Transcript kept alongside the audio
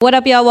What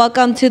up, y'all?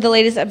 Welcome to the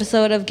latest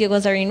episode of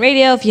Giggles Irene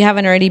Radio. If you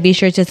haven't already, be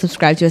sure to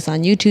subscribe to us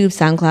on YouTube,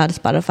 SoundCloud,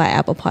 Spotify,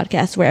 Apple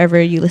Podcasts,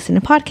 wherever you listen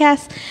to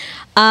podcasts.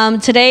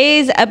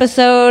 Today's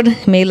episode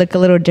may look a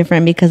little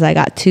different because I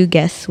got two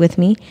guests with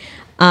me.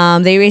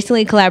 They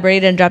recently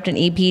collaborated and dropped an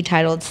EP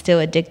titled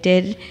Still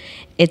Addicted.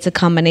 It's a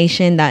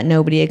combination that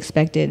nobody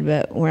expected,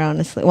 but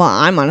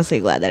I'm honestly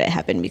glad that it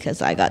happened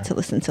because I got to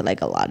listen to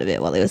like a lot of it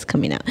while it was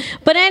coming out.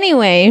 But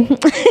anyway,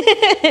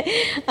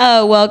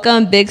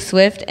 welcome Big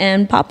Swift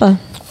and Papa.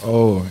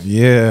 Oh,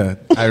 yeah.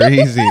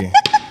 Ireezy.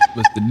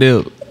 What's the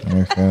deal?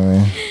 You feel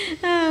me?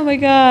 Oh, my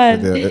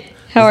God.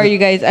 How are you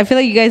guys? I feel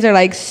like you guys are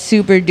like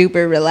super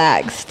duper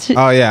relaxed.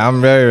 Oh, yeah. I'm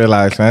very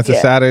relaxed, man. It's a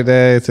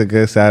Saturday. It's a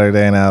good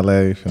Saturday in LA.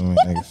 You feel me?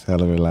 It's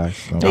hella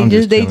relaxed. So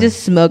they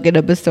just smoking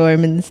up a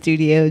storm in the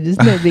studio. Just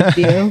no big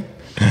deal.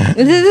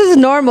 This is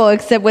normal,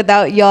 except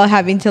without y'all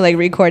having to like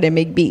record and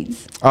make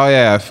beats. Oh,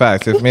 yeah.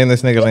 Facts. If me and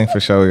this nigga link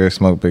for sure, we're going to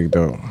smoke big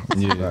dope.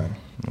 Yeah.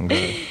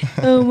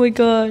 Oh my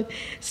God.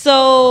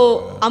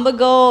 So I'm gonna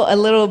go a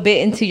little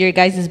bit into your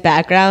guys'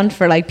 background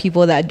for like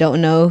people that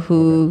don't know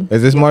who.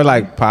 Is this more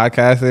like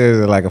podcasting? Is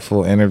it like a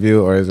full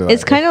interview, or is it? Like,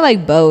 it's kind of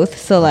like both.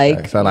 So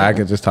like, so like I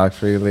could just talk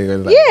freely. Or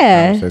like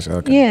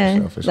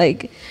yeah.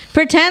 Like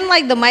pretend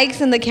like the mics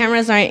and the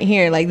cameras aren't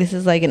here. Like this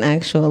is like an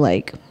actual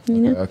like. You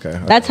know? Okay.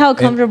 That's how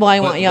comfortable I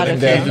want y'all to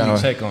feel.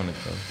 Occasionally check on it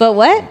though. But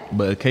what?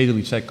 But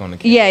occasionally check on the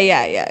camera.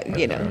 Yeah.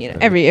 You know.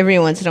 Every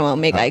once in a while,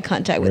 make eye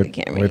contact with the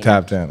camera. We're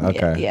tapped in.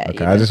 Okay. Yeah.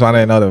 Okay. I just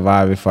wanted to know the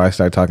vibe before I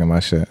start talking my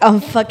shit.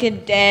 I'm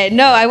fucking dead.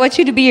 No, I want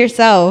you to be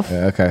yourself.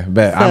 Yeah. Okay.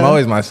 Bet. So, I'm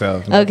always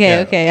myself.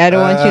 Okay. I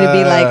don't want you to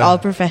be like all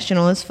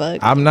professional as fuck.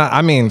 I'm not.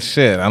 I mean,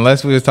 shit.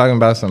 Unless we was talking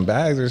about some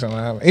bags or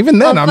something. Even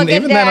then,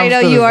 I know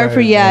you are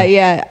for.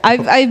 Yeah. I've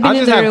been. I'll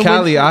just have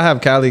Callie. I'll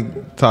have Callie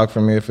talk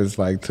for me if it's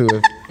like two.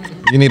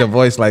 If you need a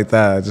voice like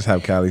that, I just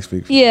have Callie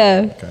speak for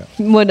yeah. me. Okay.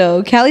 Well,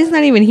 no, Callie's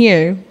not even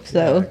here,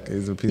 so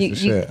he's a piece of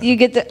shit. You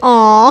get to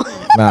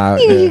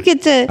you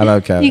get to. I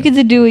love Callie. You get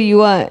to do what you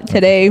want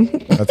today.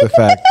 That's a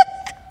fact.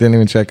 Didn't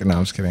even check it. No,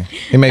 I'm just kidding.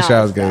 He made sure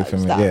I was good for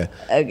me. Yeah.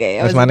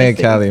 Okay. That's my name,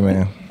 Callie,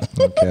 man.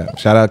 Okay.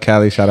 Shout out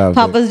Callie. Shout out.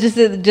 Papa's just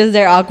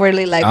there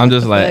awkwardly like. I'm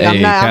just like, hey,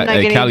 I'm not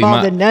getting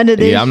involved in none of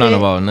this. Yeah, I'm not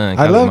involved in none.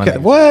 I love Callie.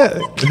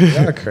 What?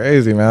 You're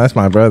crazy, man. That's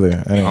my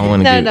brother. I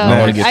want to get. No.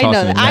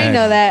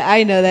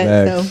 I know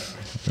that.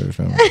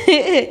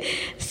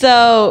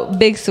 So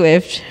Big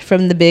Swift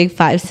from the Big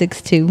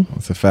 562.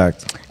 That's a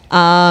fact.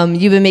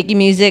 You've been making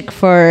music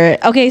for.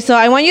 Okay, so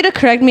I want you to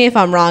correct me if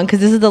I'm wrong because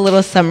this is the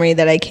little summary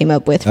that I came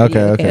up with. For you.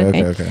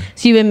 Okay.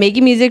 So you've been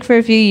making music for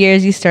a few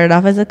years. You started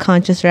off as a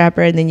conscious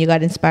rapper, and then you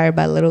got inspired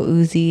by Lil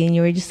Uzi, and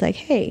you were just like,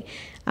 "Hey,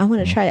 I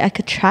want to try. I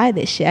could try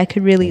this shit. I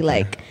could really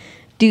like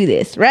do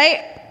this, right?"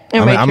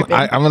 I'm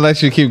gonna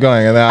let you keep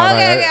going, and then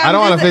I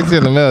don't want to fix you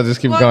in the middle.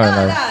 Just keep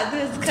going.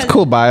 It's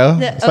cool bio.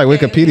 It's like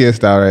Wikipedia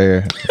style right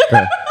here.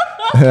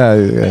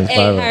 Yeah,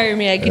 hey, hire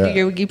me. I can do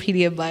your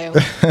Wikipedia bio.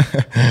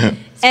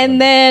 And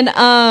then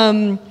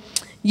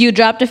you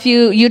dropped a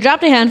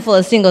handful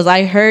of singles.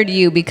 I heard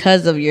you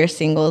because of your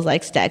singles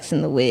like Stacks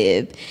in the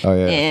Whip. Oh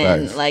yeah,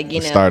 and facts. like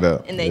you know,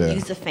 Startup. And then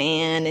Use a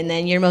Fan, and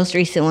then your most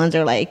recent ones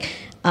are like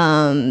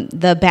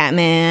the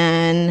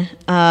Batman.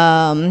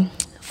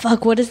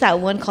 What is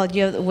that one called?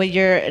 Where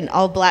you're an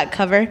all black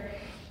cover.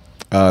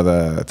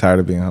 The Tired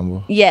of Being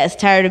Humble. Yes,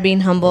 Tired of Being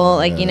Humble,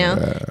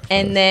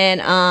 and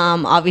then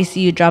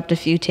obviously you dropped a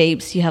few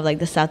tapes. You have like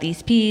the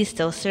Southeast P,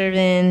 Still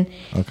Serving.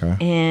 Okay.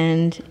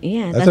 And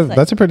yeah,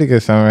 that's a pretty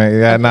good summary.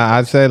 Yeah, okay.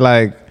 I'd say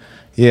like,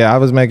 I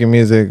was making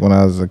music when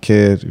I was a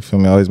kid. You feel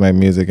me? I always made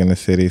music in the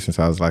city since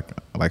I was like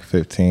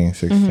 15,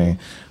 16. Mm-hmm.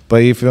 But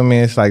you feel me?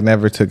 It's like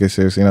never took it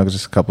seriously.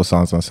 Just a couple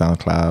songs on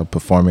SoundCloud,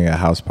 performing at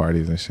house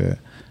parties and shit.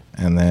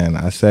 And then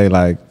I say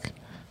like,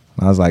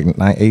 I was like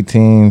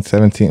 18,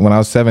 17. When I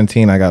was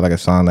 17, I got like a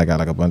song that got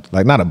like a bunch,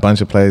 like not a bunch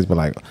of plays, but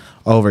like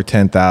over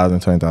 10,000,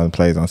 20,000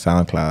 plays on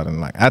SoundCloud.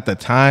 And like at the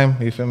time,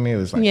 you feel me? It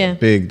was like a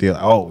big deal.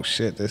 Oh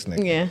shit, this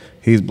nigga,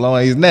 he's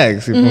blowing, he's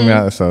next. You feel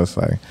me? So it's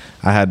like,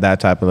 I had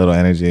that type of little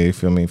energy, you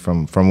feel me?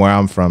 From where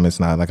I'm from, it's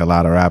not like a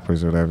lot of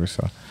rappers or whatever.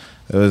 So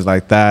it was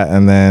like that.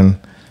 And then,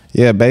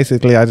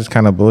 basically I just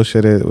kind of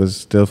bullshitted. It was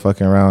still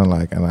fucking around.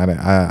 Like, and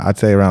I'd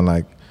say around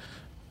like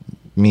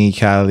me,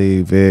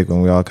 Callie, Vic,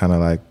 when we all kind of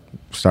like,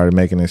 started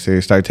making it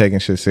serious, started taking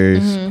shit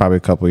serious probably a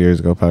couple years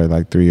ago, probably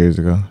like 3 years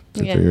ago,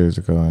 3 years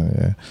ago.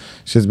 And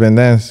shit's been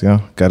dense,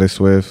 Got It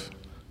Swift,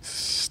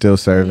 Still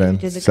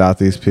Serving,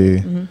 Southeast P,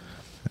 and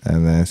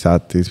then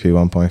Southeast P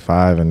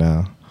 1.5, and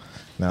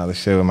now the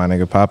shit with my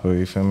nigga Papa,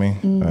 you feel me?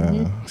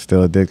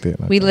 Still Addicted.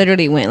 We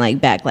literally went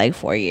like back like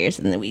 4 years,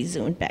 and then we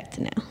zoomed back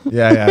to now.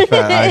 Yeah.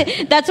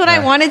 That's what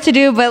I wanted to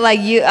do, but like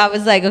I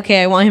was like,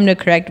 okay, I want him to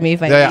correct me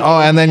if I. Yeah.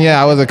 Oh, and then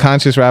I was a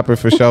conscious rapper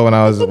for sure when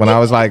I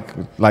was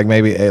like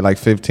maybe like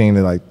 15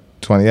 to like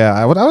 20. Yeah,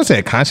 I would say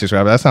a conscious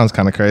rapper. That sounds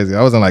kind of crazy.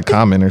 I wasn't like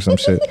Common or some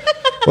shit.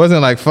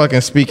 wasn't like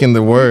fucking speaking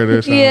the word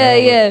or something.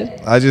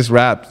 Yeah. I just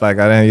rapped. Like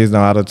I didn't use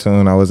no auto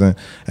tune. I wasn't.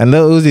 And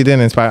Lil Uzi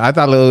didn't inspire.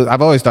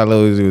 I've always thought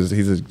Lil Uzi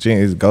he's a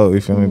genius, he's a GOAT.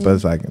 You feel me? But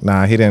it's like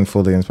nah, he didn't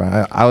fully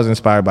inspire. I was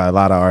inspired by a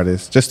lot of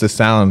artists. Just the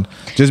sound,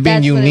 just being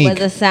That's unique. what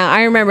it was, the sound.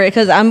 I remember it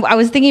because I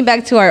was thinking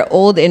back to our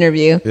old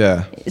interview.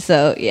 Yeah.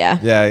 So yeah.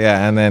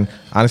 Yeah. And then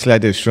honestly, I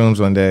did shrooms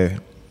one day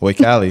with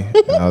Cali,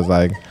 and I was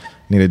like,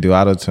 need to do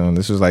auto tune.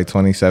 This was like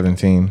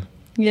 2017.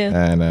 Yeah.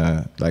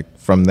 And like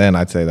from then,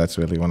 I'd say that's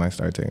really when I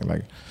started taking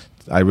like.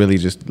 I really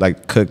just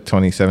like cooked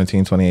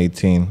 2017,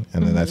 2018,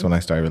 and then that's when I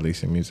started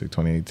releasing music,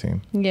 2018.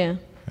 Yeah.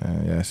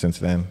 Yeah, since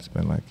then it's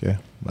been like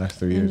last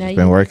 3 years now it's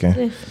been working.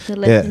 The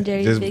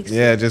legendary Big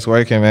Swift. Just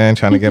working, man.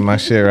 Trying to get my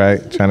shit right,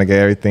 trying to get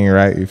everything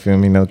right. You feel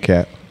me? No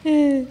cap.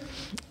 And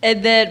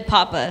then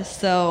Papa.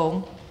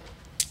 So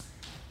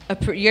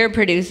you're a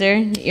producer.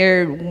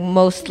 You're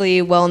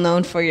mostly well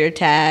known for your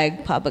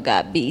tag Papa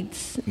Got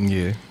Beats.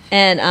 Yeah.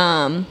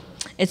 And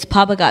it's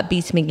Papa Got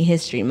Beats making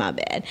history, my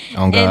bad.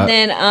 Oh, God. And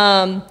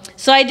then,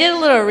 so I did a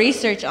little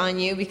research on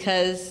you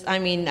because, I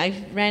mean, I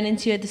ran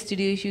into you at the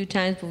studio a few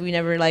times, but we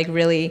never, like,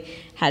 really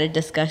had a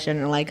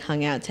discussion or, like,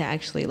 hung out to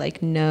actually,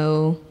 like,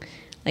 know,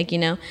 like, you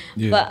know.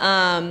 Yeah.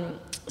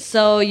 But,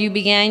 so you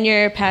began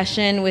your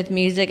passion with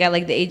music at,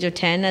 like, the age of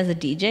 10 as a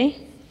DJ?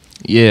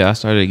 Yeah, I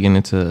started getting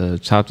into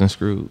Chopped and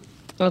Screwed.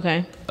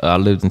 Okay. I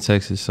lived in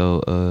Texas,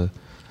 so...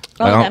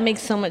 that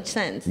makes so much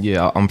sense.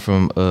 Yeah, I'm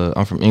from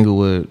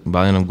Inglewood, but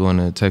I ended up going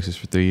to Texas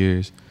for 3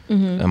 years.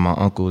 And my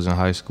uncle was in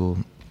high school,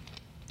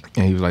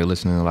 and he was like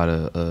listening to a lot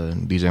of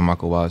DJ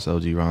Michael Watts,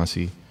 LG Ron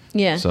C.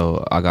 Yeah.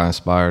 So I got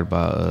inspired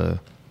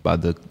by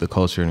the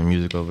culture and the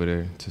music over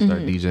there to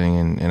start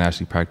DJing and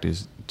actually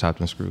practice Chopped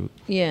and Screwed.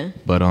 Yeah.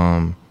 But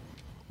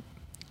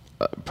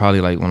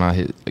probably like when I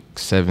hit like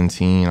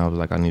 17, I was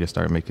like, I need to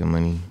start making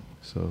money.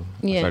 So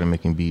I started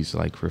making beats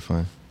like for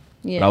fun.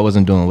 Yeah. But I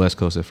wasn't doing West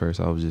Coast at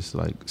first. I was just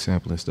like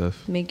sampling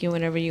stuff. Making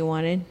whatever you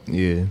wanted.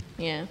 Yeah.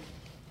 Yeah.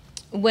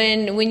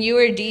 When you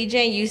were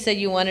DJing, you said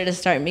you wanted to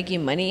start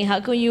making money.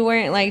 How come you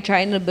weren't like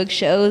trying to book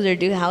shows or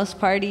do house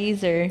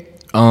parties or?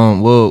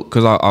 Well,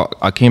 cause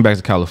I came back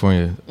to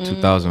California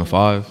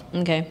 2005.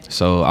 Okay.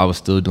 So I was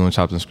still doing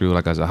Chopped and Screwed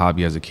like as a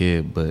hobby as a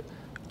kid, but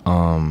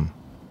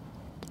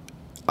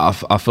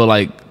I feel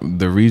like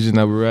the region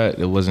that we're at,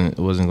 it wasn't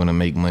gonna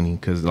make money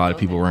because a lot of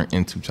people weren't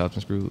into Chopped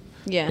and Screwed.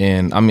 Yeah.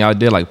 And I mean, I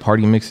did like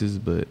party mixes,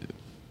 but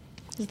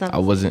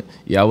That wasn't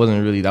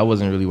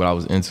really what I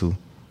was into.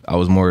 I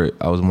was more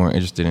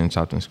interested in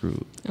Chopped and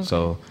Screwed. Okay.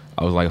 So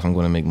I was like, if I'm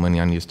going to make money,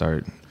 I need to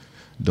start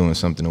doing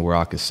something where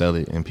I could sell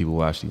it and people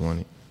will actually want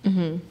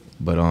it.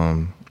 But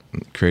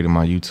created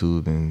my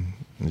YouTube and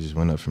it just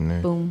went up from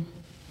there. Boom.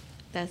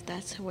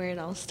 That's where it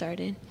all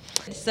started.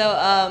 So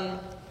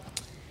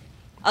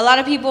a lot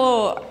of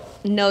people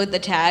know the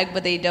tag,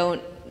 but they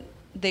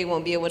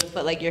won't be able to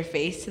put like your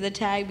face to the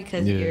tag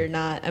because you're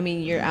not, I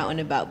mean, you're out and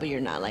about, but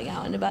you're not like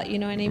out and about, you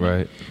know what I mean?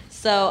 Right.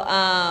 So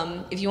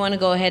if you want to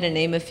go ahead and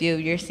name a few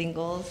of your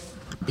singles.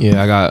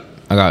 Yeah,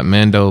 I got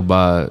Mando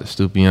by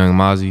Stupid Young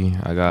Mozzie.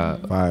 I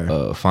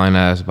got Fine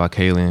Ass by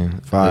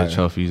Kaylin. Fire.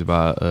 Trophies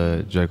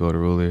by Draco the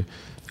Ruler.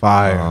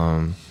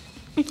 Fire.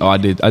 I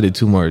did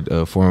two more,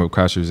 Foreign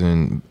Crashers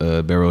and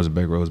Barrows and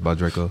Back Rows by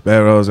Draco.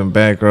 Barrows and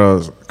Bank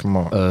Rows. Come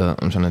on.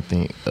 I'm trying to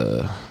think.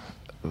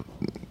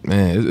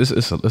 Man,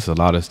 it's a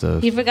lot of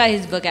stuff. He forgot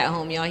his book at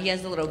home, y'all. He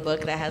has a little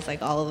book that has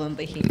like all of them,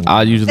 but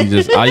I usually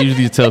just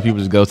tell people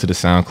to go to the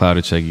SoundCloud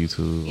or check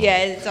YouTube. Yeah,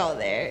 it's all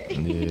there.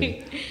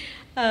 Yeah.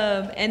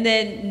 And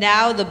then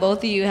now the both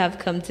of you have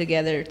come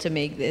together to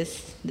make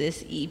this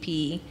EP.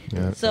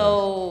 Yeah.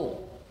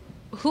 So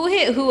who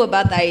hit who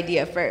about the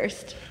idea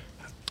first?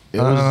 It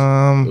was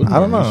I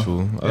don't know.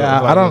 mutual.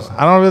 Yeah,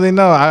 I don't really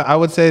know. I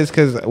would say it's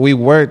because we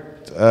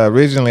worked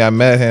originally. I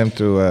met him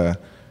through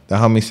the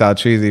homie Sal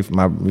Treasy.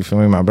 You feel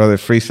me? My brother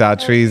Free Sal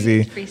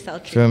Treasy. Free Sal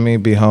Treasy. Feel me?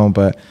 Be home,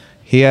 but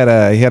he had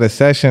a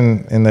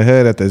session in the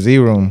hood at the Z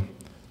Room,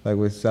 like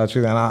with Sal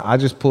Treasy, and I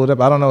just pulled up.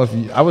 I don't know if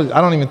I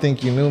don't even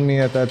think you knew me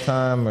at that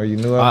time or you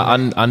knew of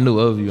me. I knew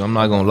of you. I'm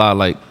not gonna lie,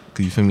 like,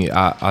 cause you feel me.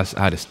 I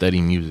had to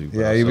study music.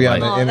 Bro. Yeah, you so be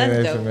like, on the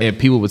internet. that's dope. and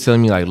people would tell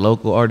me like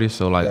local artists,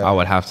 so like I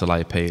would have to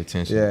like pay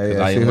attention. Yeah, yeah,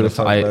 'Cause I see who didn't the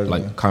fuck want was,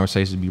 like yeah.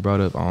 conversations be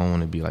brought up. I don't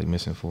want to be like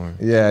misinformed.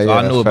 Yeah, so yeah,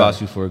 I knew that's about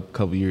fact. you for a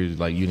couple years.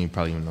 Like you didn't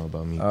probably even know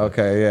about me.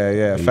 Okay,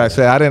 yeah. Fact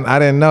say I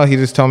didn't know. He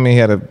just told me he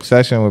had a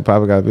session with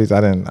Papa Got Beats.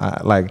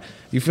 Like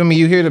you feel me.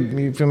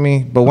 You feel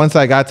me. But once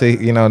I got to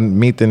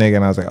meet the nigga,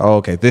 and I was like, oh,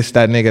 okay, this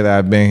that nigga that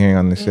I've been hearing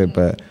on this shit.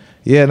 But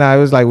yeah, it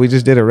was like we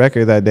just did a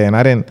record that day, and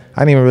I didn't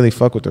even really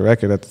fuck with the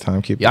record at the time.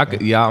 I'm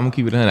gonna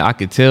keep it 100. I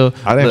could tell.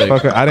 I didn't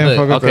fuck with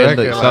the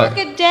record. Look, Look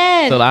at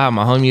Dad. So I had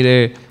my homie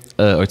there,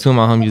 or two of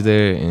my homies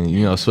there,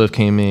 and Swift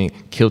came in,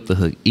 killed the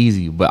hook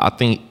easy. But I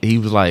think he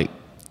was like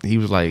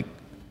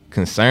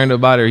concerned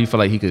about it. Or he felt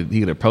like he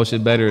could approach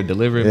it better, or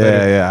deliver it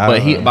better. Yeah.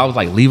 But I was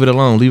like, leave it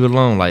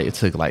alone. Like it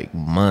took like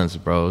months,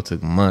 bro. It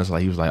took months.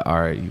 Like he was like, all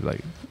right, you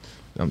like.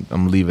 I'm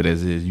gonna leave it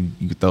as is. You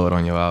can throw it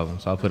on your album.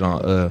 So I put it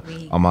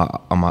on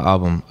my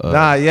album.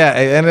 Nah, yeah,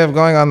 it ended up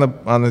going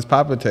on this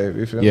Papa tape.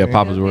 You feel me? Yeah,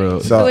 Papa's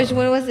World. So which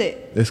one was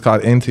it? It's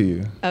called Into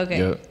You. Okay.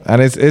 Yep.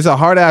 And it's a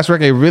hard ass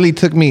record. It really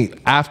took me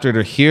after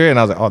to hear it, and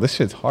I was like, oh, this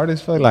shit's hard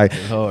as fuck. Like,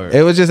 hard.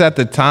 it was just at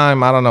the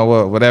time, I don't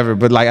know whatever,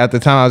 but like at the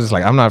time, I was just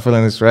like, I'm not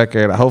feeling this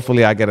record.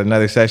 Hopefully, I get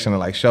another session to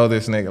like show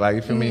this nigga, like,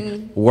 you feel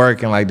me,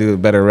 work and like do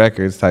better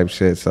records type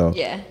shit. So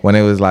when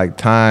it was like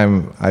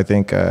time, I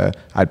think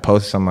I'd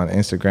post something on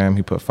Instagram.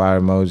 He put fire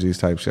emojis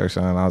type shit or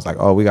something. And I was like,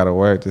 oh, we gotta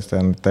work this, that,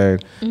 and the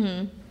third.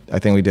 I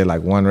think we did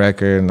like one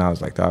record, and I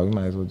was like, dog, we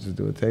might as well just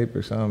do a tape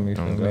or something. You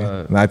feel me?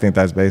 And I think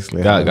that's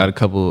basically got a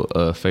couple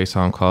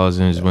FaceTime calls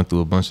and just went through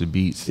a bunch of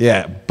beats.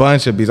 Yeah,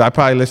 bunch of beats. I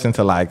probably listened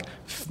to like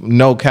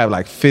no cap,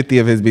 like 50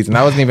 of his beats, and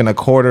that wasn't even a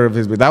quarter of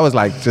his beats. That was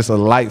like just a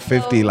light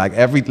 50. Like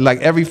every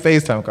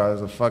FaceTime call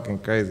was a fucking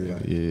crazy.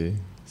 Like. Yeah.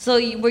 So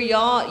were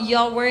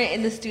y'all weren't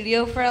in the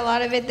studio for a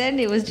lot of it then?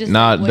 It was just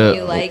what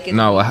you like and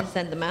you just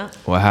send them out?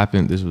 What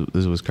happened, this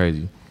was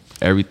crazy.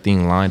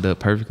 Everything lined up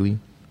perfectly,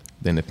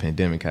 then the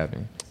pandemic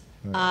happened.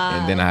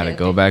 And then I had to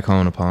go back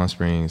home to Palm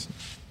Springs.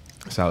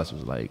 Silas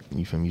was like,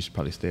 you feel me, you should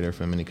probably stay there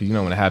for a minute. Because you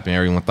know when it happened,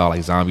 everyone thought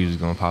like zombies was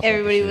going to pop up.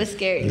 Everybody was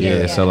scared.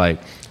 Yeah, so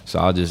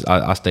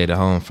I stayed at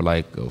home for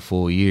like a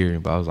full year.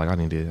 But I was like, I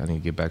need to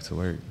get back to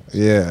work.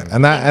 Yeah.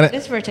 And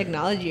it's for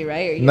technology,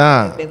 right? Or you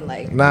been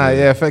like,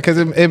 yeah, because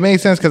it made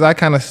sense because I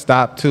kind of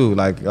stopped too.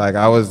 Like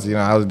I was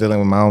dealing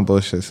with my own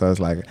bullshit. So it's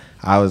like,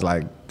 I was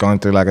like going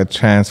through like a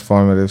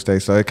transformative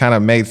state. So it kind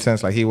of made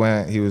sense. Like he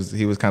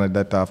was kind of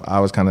ducked off. I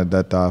was kind of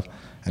ducked off.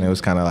 And it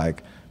was kind of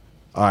like,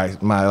 all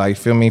right,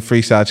 feel me,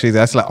 Freestyle Cheesy.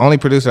 That's the only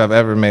producer I've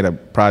ever made a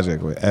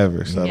project with,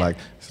 ever. So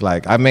it's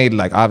like, I made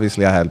like,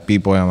 obviously I had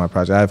B-Boy on my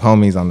project. I have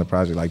homies on the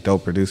project, like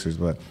dope producers,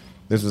 but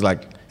this was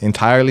like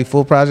entirely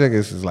full project.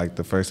 This is like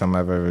the first time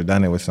I've ever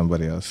done it with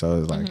somebody else. So it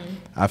was like,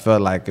 I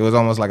felt like it was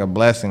almost like a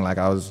blessing. Like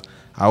I was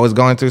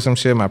going through some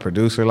shit. My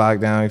producer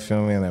locked down, you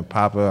feel me? And then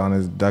Papa on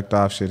his ducked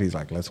off shit, he's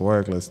like, let's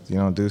work, let's,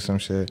 do some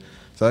shit.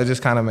 So it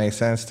just kind of made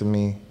sense to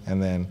me.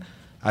 And then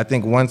I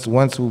think once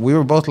we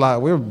were both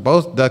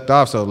ducked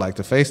off, so like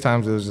the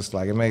FaceTimes, it was just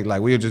like, it made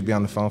like we would just be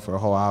on the phone for a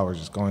whole hour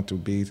just going through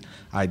beats,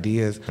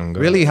 ideas.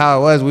 Really how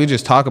it was, we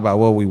just talk about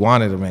what we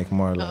wanted to make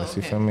more or less,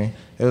 you feel me?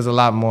 It was a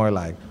lot more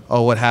like,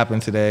 oh, what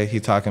happened today?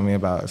 He talking to me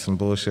about some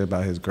bullshit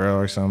about his girl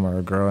or something, or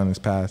a girl in his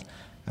past.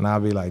 And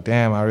I'll be like,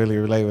 damn, I really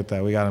relate with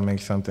that. We gotta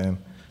make something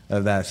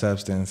of that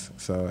substance,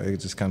 so it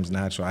just comes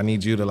natural. I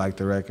need you to like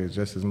the record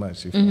just as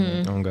much, you feel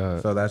me? Oh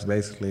God. So that's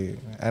basically,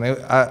 and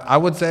I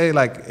would say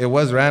like it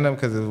was random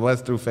because it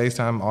was through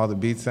FaceTime, all the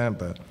beats sent,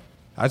 but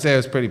I'd say it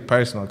was pretty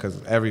personal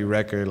because every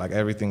record, like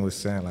everything was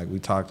sent, like we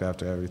talked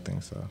after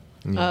everything, so.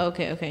 Oh,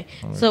 okay.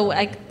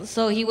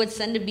 So he would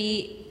send a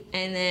beat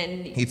and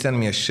then he'd send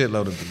me a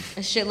shitload of beats. A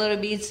shitload of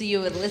beats, so you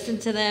would listen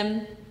to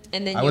them.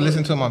 And then I would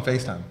listen to him on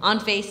FaceTime. On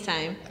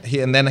FaceTime.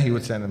 And then he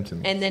would send them to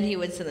me. And then he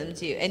would send them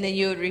to you. And then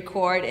you would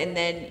record, and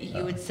then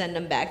you would send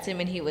them back to him,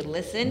 and he would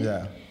listen.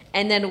 Yeah.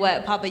 And then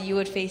what, Papa, you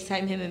would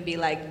FaceTime him and be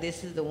like,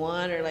 this is the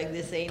one, or like,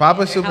 this ain't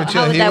Papa's super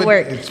chill. How would that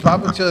work?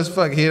 Papa chill as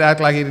fuck. He'd act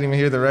like he didn't even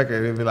hear the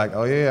record. He'd be like,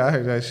 oh yeah, I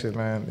heard that shit,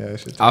 man. Yeah, that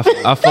shit.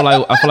 I feel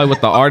like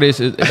with the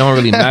artists, it don't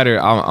really matter.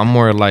 I'm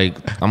more like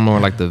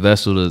the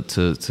vessel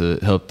to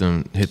help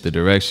them hit the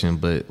direction.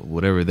 But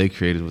whatever they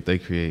create is what they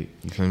create.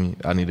 You feel me?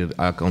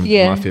 I come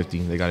my 50.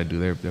 They got to do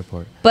their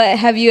part. But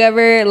have you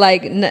ever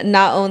like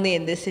not only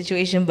in this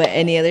situation, but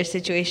any other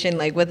situation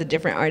like with a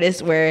different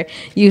artist where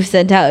you've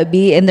sent out a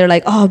beat and they're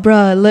like, oh,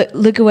 bro,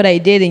 look at what I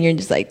did, and you're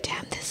just like,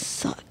 damn, this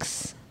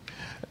sucks.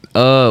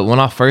 When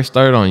I first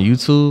started on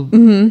YouTube,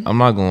 I'm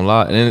not gonna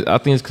lie, and I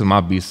think it's because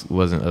my beats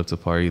wasn't up to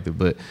par either.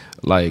 But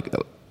like,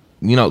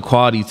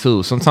 quality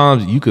too.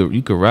 Sometimes you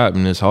could rap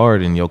and it's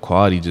hard, and your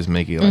quality just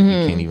make it like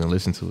you can't even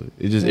listen to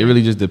it. It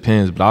really just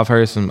depends. But I've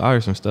heard some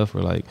stuff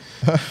where like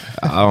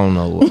I don't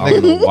know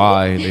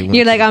why they.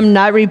 You're like, I'm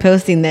not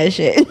reposting that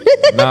shit.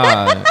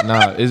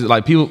 Nah. It's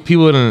like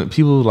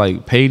people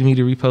like paid me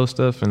to repost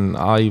stuff, and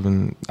I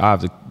have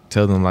to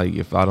tell them like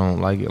if I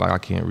don't like it, like I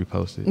can't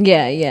repost it.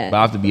 Yeah. But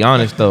I have to be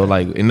honest though,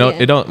 like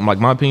it don't like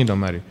my opinion don't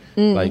matter.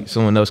 Like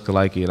someone else could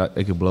like it,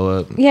 it could blow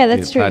up. Yeah,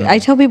 that's true. I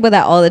tell people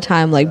that all the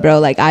time, like, bro,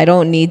 like I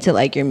don't need to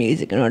like your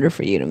music in order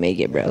for you to make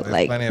it, bro. There's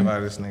like plenty of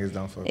artists niggas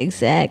don't fuck with.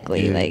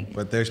 Exactly. Yeah. Like,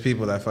 but there's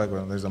people that fuck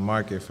with them. There's a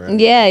market for everything.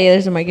 Yeah,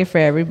 there's a market for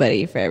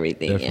everybody, for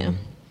everything. Definitely.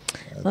 Yeah.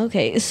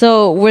 Okay,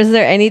 so was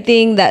there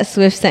anything that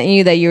Swift sent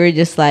you that you were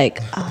just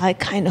like, I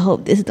kind of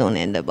hope this don't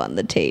end up on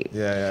the tape?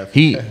 Yeah.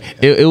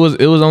 It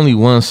was only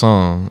one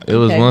song. It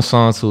was one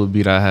song to a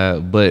beat I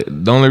had, but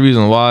the only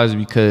reason why is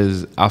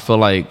because I feel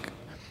like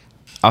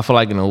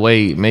in a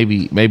way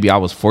maybe I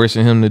was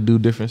forcing him to do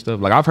different stuff.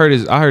 Like I heard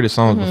his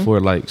songs before,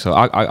 like so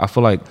I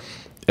feel like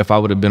if I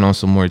would have been on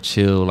some more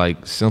chill,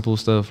 like simple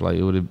stuff, like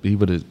he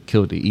would have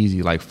killed it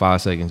easy, like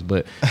 5 seconds.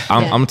 But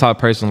I'm the type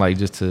of person like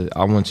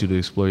I want you to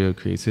explore your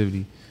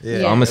creativity. Yeah.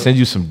 So I'm gonna send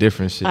you some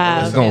different shit. It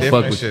was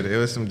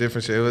some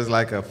different shit. It was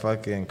like a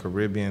fucking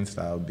Caribbean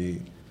style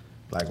beat.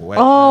 like wet.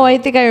 Oh, I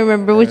think I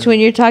remember which one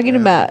you're talking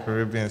about.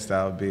 Caribbean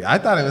style beat. I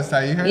thought it was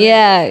tight. You heard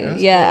Yeah, it?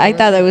 yeah, Cool, I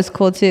thought that was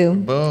cool too.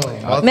 Boom.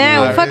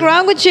 Man, what the fuck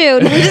wrong with you?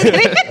 I'm just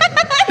kidding.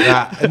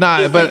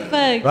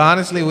 But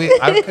honestly, we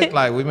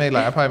made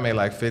like I probably made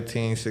like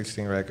 15,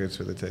 16 records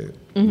for the tape.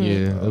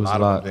 Yeah, it was a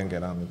lot. Of them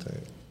didn't get on the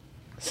tape.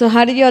 So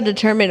how did y'all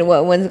determine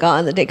what ones got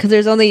on the tape? Because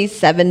there's only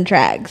 7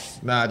 tracks.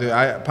 Nah, dude,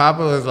 Papa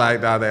was like,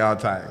 nah, they all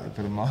tight. He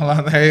put them all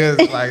on there.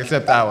 He was like,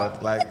 except that one.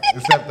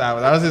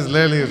 That was just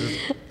literally,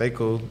 they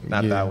cool,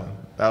 not that one.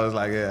 That was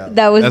like, yeah.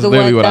 That was That's the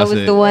literally one. what I That was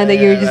said. the one that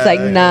you were just like,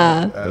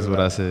 nah. That's what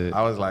I said.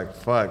 I was like,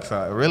 fuck.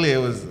 So really, it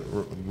was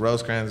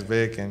Rosecrans,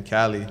 Vic, and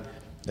Cali.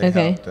 They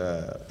helped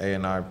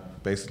A&R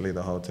basically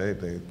the whole tape.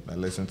 I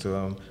listened to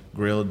them,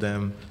 grilled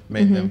them,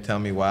 made them tell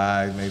me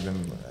why, made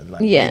them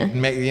like,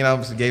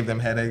 gave them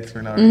headaches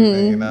for no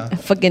reason, you know.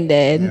 Fucking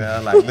dead. You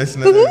know, like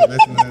listen to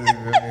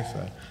this.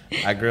 So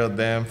I grilled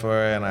them for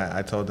it, and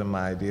I told them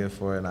my idea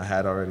for it, and I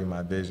had already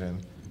my vision.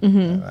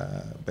 And,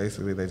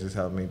 basically, they just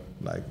helped me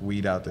like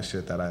weed out the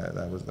shit that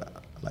was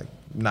like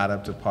not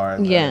up to par.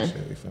 Yeah.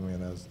 Shit, you feel me?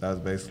 And that was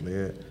basically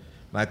it.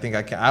 And I think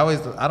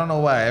I don't know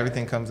why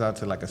everything comes out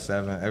to like a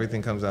 7.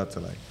 Everything comes out to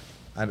like,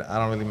 I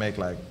don't really make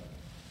like,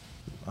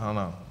 I don't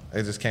know.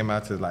 It just came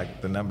out to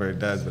like the number it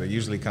does, but it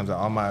usually comes out.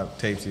 All my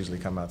tapes usually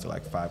come out to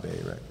like 5 to 8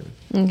 records.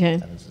 Okay.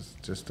 And it's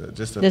just a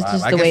That's vibe.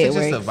 just I the guess way it's it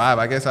just works. a vibe.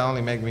 I guess I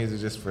only make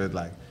music just for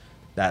like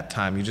that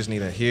time. You just need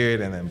to hear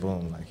it and then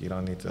boom. Like you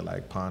don't need to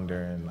like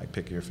ponder and like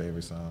pick your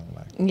favorite song.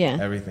 Like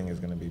everything is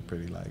gonna be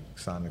pretty like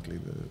sonically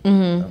the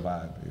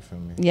vibe. You feel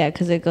me? Yeah,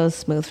 because it goes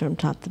smooth from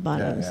top to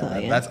bottom.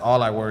 That's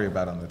all I worry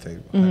about on the tape.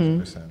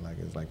 100%. Like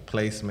it's like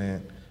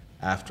placement.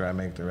 After I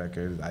make the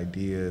record,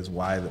 ideas,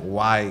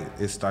 why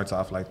it starts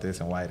off like this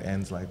and why it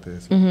ends like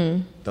this,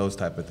 those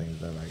type of things.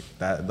 That like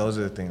that. Those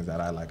are the things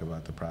that I like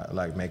about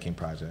like making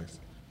projects.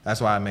 That's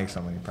why I make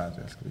so many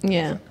projects.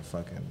 Yeah.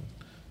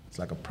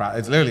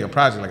 It's literally a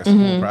project, like a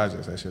school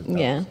project. That shit's dope.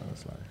 Yeah. So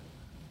it's like,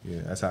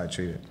 yeah, that's how I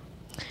treat it.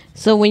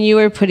 So when you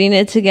were putting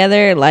it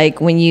together,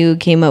 like when you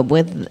came up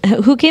with,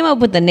 who came up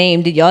with the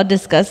name? Did y'all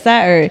discuss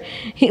that, or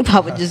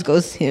Papa just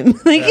goes him?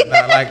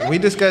 Like we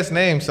discussed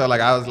names, so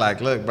like I was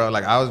like, look, bro,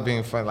 like I was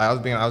being fun, like I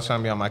was trying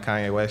to be on my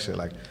Kanye West shit,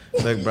 like,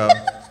 look, bro,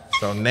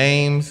 so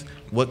names.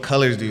 What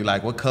colors do you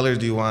like? What colors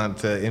do you want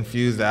to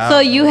infuse the album? So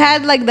you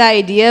had like the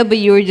idea, but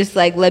you were just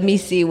like, let me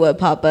see what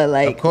Papa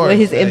like, Of course, what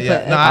his yeah, input.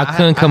 yeah. No, I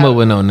couldn't come up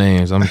with no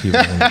names. I'm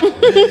keeping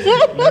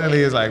it.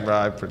 Literally, it's like, bro,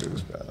 I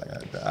produce, bro.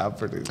 Like, I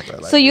produce, bro.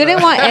 Like, So you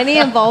didn't want any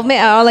involvement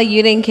at all? Like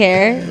you didn't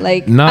care?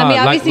 Like Nah, I mean,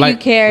 obviously you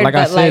cared. Like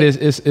but I said,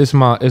 it's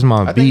my I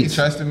think he beats.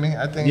 trusted me.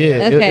 I think.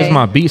 Yeah, Okay. it's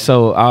my beat.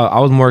 So I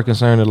was more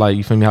concerned with like,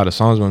 you feel me, how the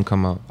songs gonna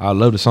come out. I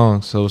love the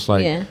songs, so it's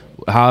like,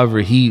 however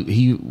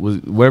he was,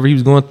 whatever he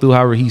was going through,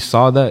 however he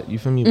saw that, you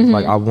feel me.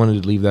 Like I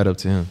wanted to leave that up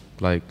to him,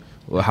 like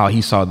how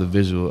he saw the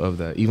visual of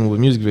that. Even with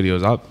music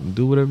videos, I'll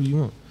do whatever you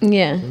want.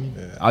 Yeah.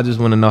 I just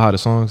want to know how the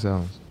song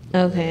sounds.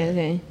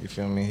 Okay. You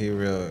feel me? He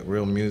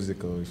real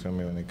musical. You feel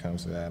me when it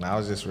comes to that? And I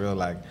was just real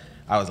like.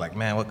 I was like,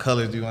 man, what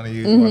colors do you want to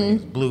use? You want to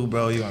use blue,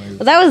 bro? You want to use?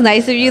 Well, that was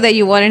nice of you that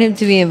you wanted him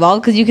to be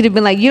involved, because you could have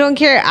been like, you don't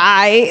care.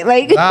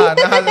 Like. Nah,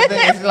 the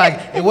thing, it's like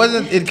it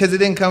wasn't because it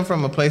didn't come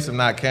from a place of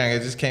not caring.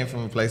 It just came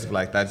from a place of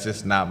like, that's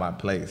just not my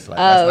place. Like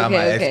that's not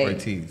my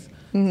expertise.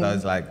 So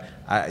it's like,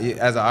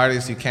 as an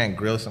artist, you can't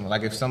grill someone.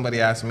 Like if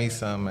somebody asks me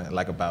something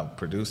like about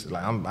producers,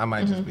 like I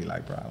might just be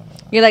like, bro, I don't know.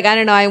 You're like, I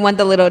don't know. I want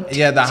the little.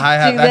 Yeah, the hi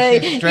hat,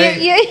 that shit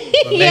straight.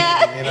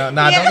 Yeah. You know,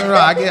 don't get me wrong.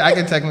 I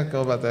get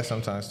technical about that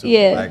sometimes too.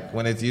 Yeah. Like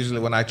when it's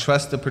usually when I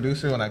trust the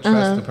producer, when I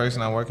trust the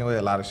person I'm working with,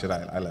 a lot of shit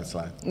I let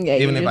slide. Yeah,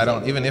 even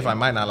if I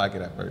might not like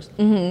it at first,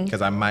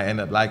 because I might end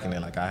up liking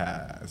it. Like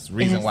it's the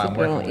reason why I'm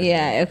working with.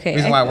 Yeah. Okay.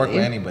 Reason why I work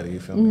with anybody. You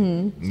feel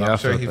me? So Yeah, I'm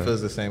sure I he feel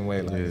feels the same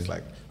way. Like it's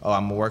like, oh,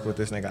 I'm gonna work with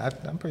this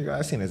nigga. I'm pretty good.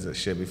 I've seen his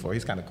shit before.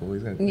 He's kind of cool.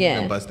 He's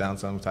gonna bust down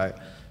some type.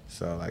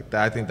 So like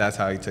I think that's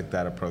how he took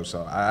that approach.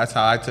 So that's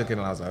how I took it,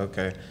 and I was like,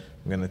 okay,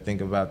 I'm gonna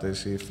think about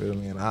this shit. Feel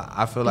me? And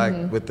I feel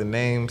like with the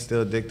name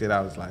Still Addicted,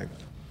 I was like,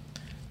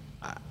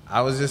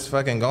 I was just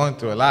fucking going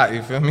through a lot.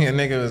 You feel me? A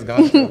nigga was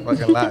going through a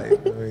fucking lot. You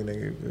feel me?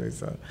 Nigga?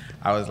 So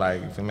I was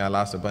like, you feel me? I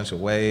lost a bunch of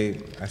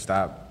weight. I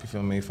stopped, you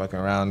feel me, fucking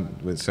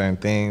around with certain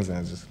things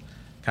and just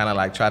kind of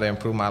like try to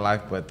improve my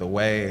life. But the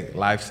way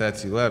life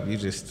sets you up,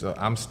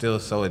 I'm still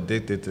so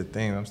addicted to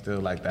things. I'm still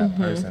like that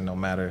person, no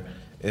matter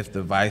if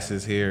the vice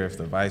is here, if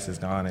the vice is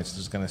gone, it's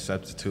just gonna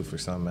substitute for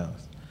something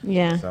else.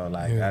 Yeah. So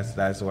like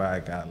that's where I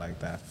got like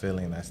that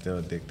feeling. I still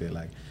addicted.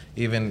 Like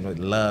even with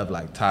love,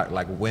 like talk,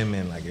 like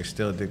women, like you're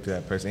still addicted to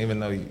that person, even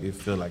though you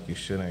feel like you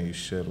shouldn't, you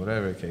should,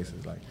 whatever the case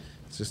is. Like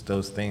it's just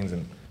those things,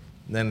 and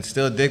then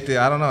still addicted.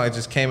 I don't know. It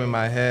just came in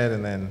my head,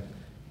 and then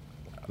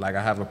like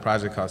I have a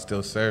project called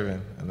Still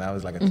Serving, and that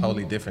was like a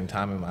totally different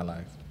time in my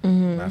life.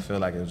 And I feel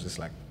like it was just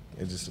like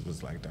it just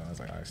was like that. I was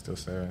like, all right, still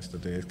serving, still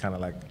doing. It's kind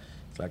of like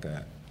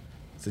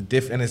it's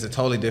a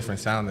totally different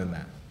sound than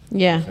that.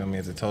 Yeah. You feel me?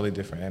 It's a totally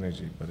different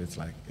energy, but it's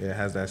like it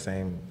has that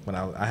same. When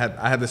I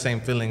had the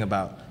same feeling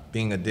about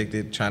being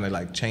addicted, trying to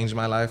like change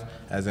my life,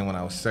 as in when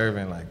I was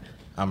serving, like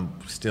I'm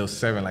still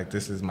serving, like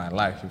this is my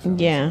life. You feel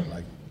me? Yeah. So,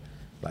 like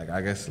like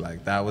I guess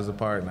like that was the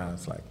part. Now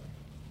it's like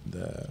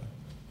the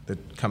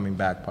coming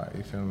back part.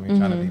 You feel me?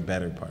 Trying to be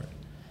better part.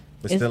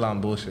 But still on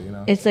bullshit, you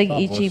know. It's like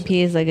each EP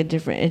is like a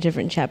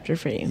different chapter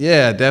for you.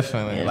 Yeah,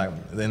 definitely. Yeah. Like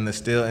in the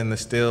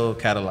still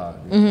catalog,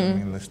 you know what I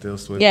mean? The still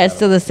Swift. Yeah, it's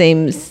still the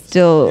same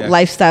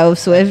lifestyle of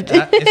Swift.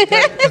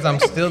 It's because I'm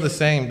still the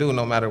same dude.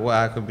 No matter what,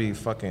 I could be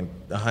fucking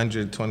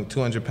 120,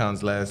 200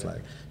 pounds less. Like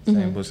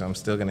same bullshit. I'm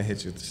still gonna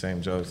hit you with the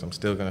same jokes. I'm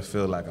still gonna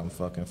feel like I'm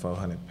fucking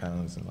 400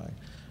 pounds and like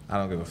I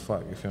don't give a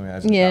fuck. You feel me?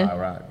 I just how I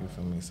rock. You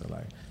feel me? So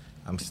like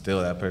I'm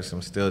still that person.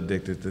 I'm still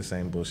addicted to the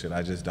same bullshit.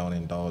 I just don't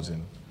indulge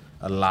in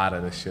a lot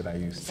of the shit I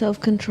used to.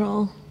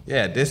 Self-control.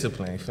 Yeah,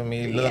 discipline. You feel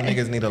me? Little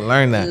niggas need to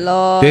learn that.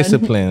 Lord.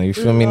 Discipline. You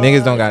feel me?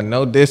 Niggas don't got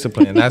no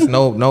discipline. That's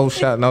no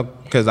shot,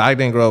 because I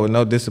didn't grow up with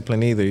no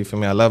discipline either. You feel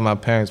me? I love my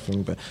parents,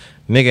 but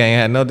nigga ain't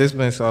had no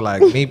discipline. So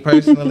like me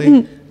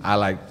personally, I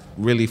like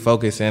really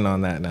focus in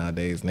on that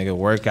nowadays. Nigga,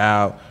 work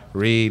out,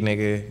 read,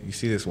 nigga. You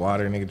see this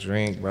water, nigga,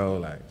 drink, bro.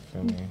 Like,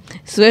 feel me?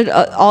 Swift,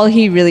 all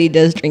he really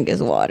does drink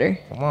is water.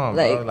 Come on,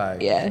 like, bro.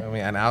 Like, yeah. You know what I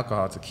mean? And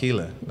alcohol,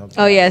 tequila. No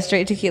oh, yeah,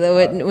 straight tequila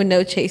with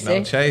no chaser.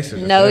 No chaser.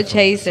 No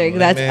chaser.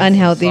 That's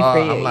unhealthy for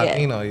you. I'm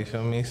Latino, you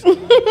feel me? So,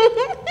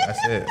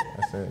 that's it.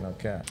 No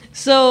cap.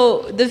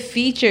 So the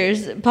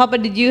features, Papa,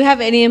 did you have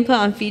any input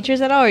on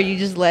features at all, or you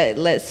just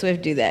let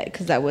Swift do that?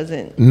 Because that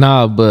wasn't.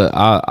 Nah, but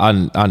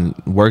I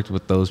worked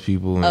with those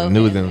people and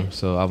knew them,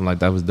 so I'm like,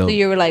 that was dope. So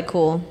you were like,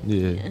 cool.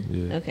 Yeah.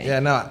 Okay. Yeah,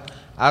 no,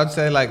 I would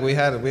say like we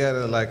had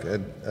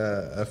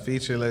a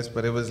feature list,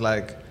 but it was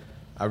like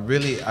I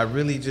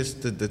really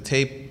just the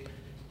tape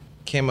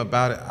came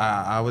about.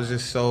 I was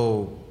just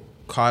so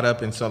caught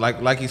up, and so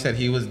like you said,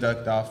 he was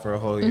ducked off for a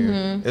whole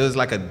year. It was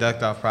like a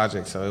ducked off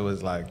project, so it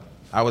was like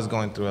I was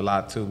going through a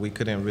lot too. We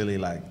couldn't really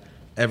like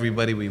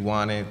everybody we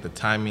wanted, the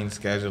timing,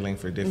 scheduling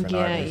for different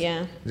artists.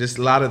 Yeah. Just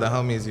a lot of the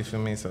homies, you feel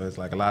me? So it's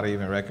like a lot of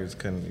even records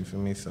couldn't, you feel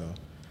me? So,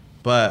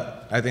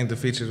 but I think the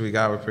features we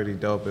got were pretty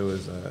dope. It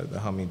was the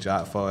homie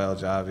Foel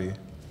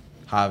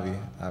Javi,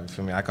 you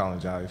feel me? I call him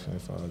Javi, feel me?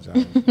 Foel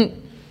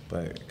Javi.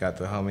 But got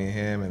the homie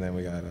him, and then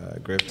we got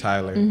Griff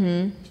Tyler.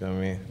 You feel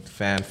me?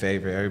 Fan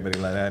favorite. Everybody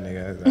love that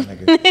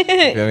nigga.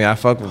 You feel me? I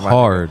fuck with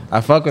hard. I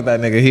fuck with that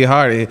nigga. He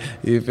hard.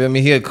 You feel me?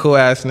 He a cool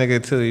ass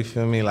nigga too. You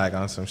feel me? Like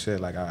on some shit.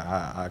 Like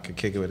I could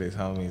kick it with his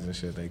homies and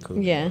shit. They cool.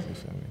 Yeah. You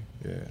feel me?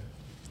 Yeah.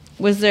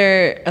 Was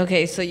there?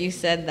 Okay, so you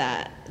said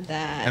that.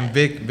 And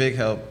Big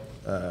helped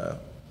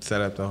set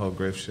up the whole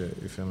Griff shit.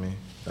 You feel me?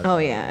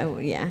 I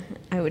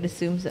would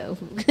assume so.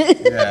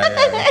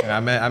 yeah. I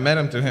met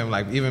him through him,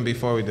 like even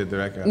before we did the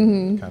record. I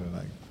kind of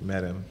like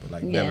met him, but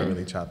like never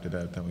really chopped it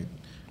up. Then we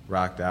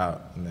rocked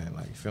out, and then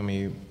like you feel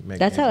me.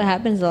 That's how it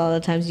happens a lot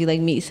of times. You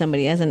like meet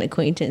somebody as an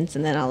acquaintance,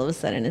 and then all of a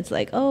sudden it's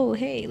like, oh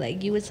hey,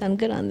 like you would sound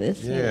good on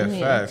this.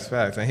 Yeah,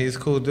 facts. And he's a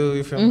cool dude.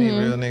 You feel me?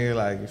 Real nigga.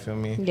 Like you feel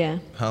me? Yeah.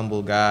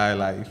 Humble guy.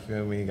 Like you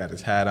feel me? Got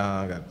his hat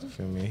on. You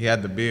feel me? He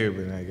had the beard,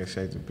 but then he got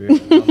shaved the beard.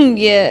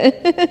 Yeah.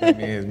 I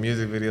mean, his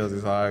music videos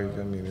is hard. You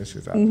feel me? This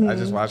shit. I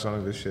just watched one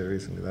of his shit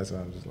recently. That's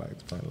why I'm just like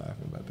fun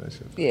laughing about that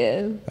shit.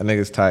 Yeah. That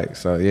nigga's tight.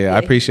 So yeah, I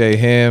appreciate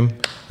him.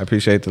 I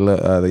appreciate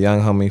the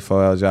young homie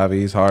Foel Javi.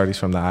 He's hard. He's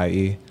from the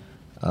IE.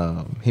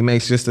 He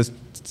makes just the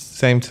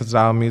same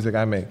style of music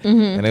I make,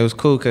 and it was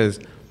cool because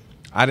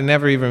I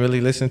never even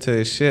really listened to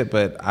his shit,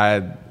 but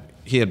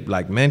he had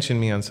like mentioned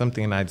me on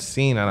something I'd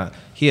seen, and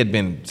he had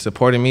been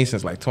supporting me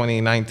since like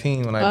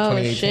 2019 when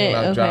 2018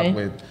 when I dropped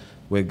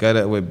with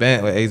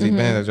AZ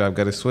Benz. I dropped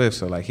Gutta Swift,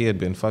 so like he had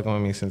been fucking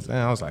with me since then.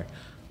 I was like,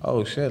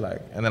 oh shit,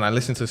 like, and then I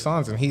listened to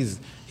songs, and he's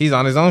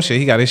on his own shit.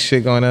 He got his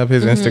shit going up,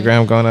 his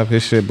Instagram going up,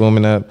 his shit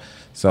booming up.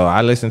 So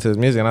I listened to his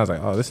music, and I was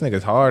like, oh, this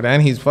nigga's hard,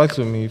 and he's fucks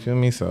with me, you feel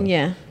me? So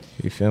yeah.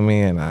 You feel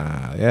me? And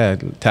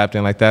tapped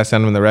in like that,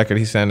 sent him the record.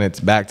 He sent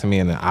it back to me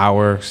in an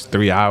hour,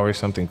 3 hours,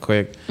 something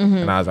quick.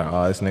 And I was like,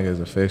 oh, this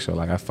nigga's official.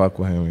 Like, I fuck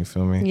with him, you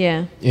feel me?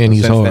 Yeah. And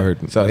he's hard.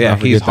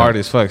 He's hard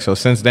as fuck. So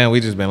since then, we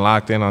just been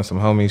locked in on some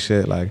homie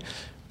shit. Like,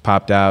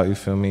 popped out, you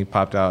feel me?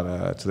 Popped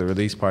out to the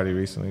release party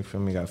recently, you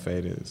feel me? Got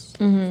faded.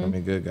 You feel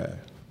me? Good guy.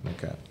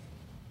 Okay.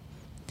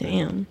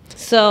 Damn.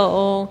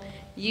 So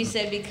you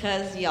said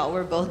because y'all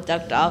were both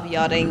ducked off,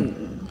 y'all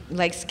didn't,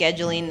 like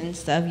scheduling and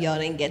stuff, y'all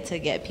didn't get to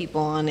get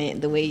people on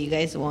it the way you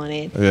guys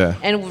wanted. Yeah.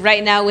 And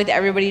right now with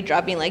everybody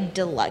dropping like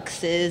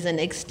deluxes and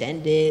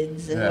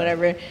extendeds and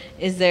whatever,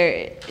 is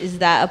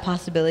that a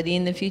possibility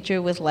in the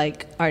future with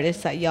like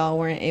artists that y'all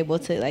weren't able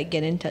to like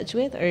get in touch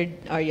with, or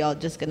are y'all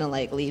just gonna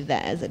like leave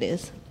that as it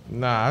is?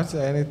 Nah, I'd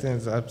say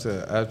anything's up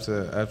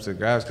to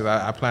grabs because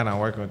I plan on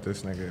working with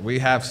this nigga. We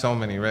have so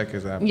many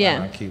records that I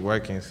plan on keep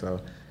working,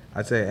 so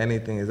I'd say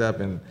anything is up,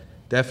 and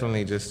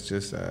definitely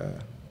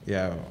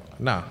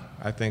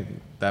I think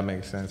that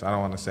makes sense. I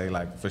don't want to say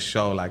like for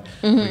sure, like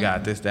we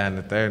got this, that, and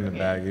the third in the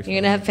bag.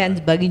 You're gonna have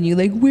fans bugging you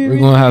like, where We're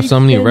gonna have so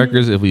many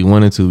records. If we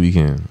wanted to, we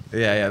can.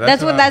 Yeah.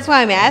 That's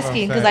why I'm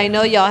asking, because I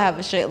know y'all have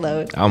a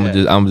shitload.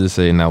 I'm just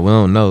saying now. We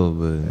don't know,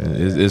 but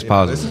it's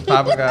possible. This is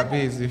Papa got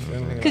beats. You feel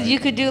me? Because you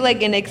could do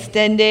like an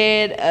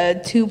extended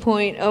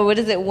 2.0. What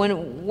is it?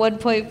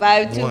 1.5,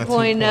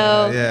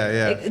 2.0.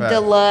 Yeah. Like,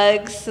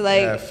 deluxe.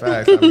 Like. Yeah,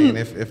 facts. I mean,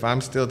 if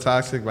I'm still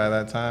toxic by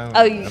that time.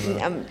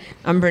 Oh,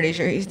 I'm pretty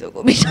sure he's still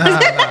gonna be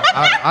toxic.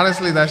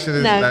 Honestly, that shit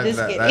is No, that just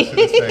shit kidding.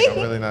 is fake. I'm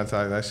really not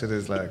talking. That shit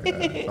is like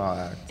it's all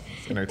act.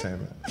 It's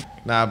entertainment.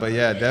 Nah, but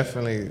yeah,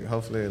 definitely.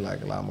 Hopefully,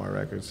 like a lot more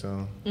records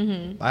soon.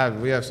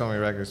 We have so many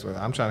records. So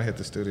I'm trying to hit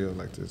the studio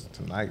like this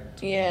tonight.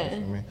 Yeah. You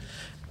feel me?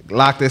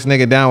 Lock this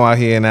nigga down while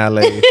he in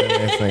LA. You feel me?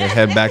 This nigga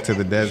head back to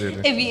the desert.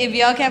 If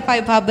y'all can't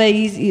fight Papa,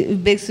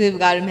 Big Swift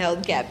got him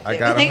held captive. I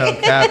got him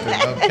held captive.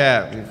 No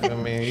cap. You feel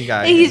me?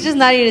 He's just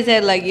nodding his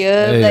head like,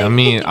 yeah. Hey, like, I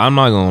mean, I'm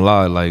not gonna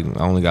lie. Like,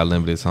 I only got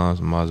limited time,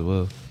 so might as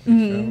well. You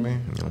feel me? You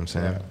know what I'm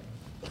saying?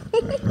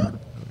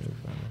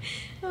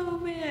 Oh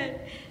man.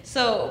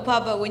 So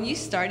Papa, when you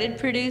started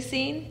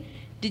producing,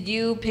 did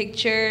you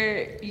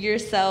picture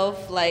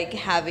yourself like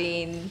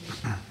having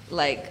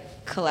like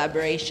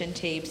collaboration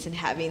tapes and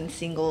having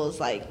singles,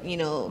 like, you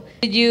know,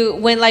 did you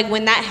when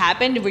that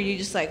happened, were you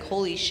just like,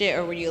 holy shit,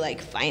 or were you like,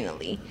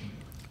 finally?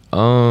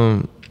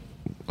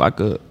 Like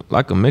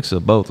a mix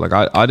of both. Like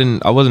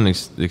I wasn't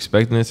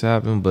expecting it to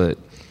happen, but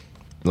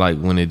like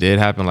when it did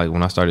happen, like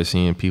when I started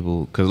seeing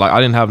people, cause like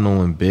I didn't have no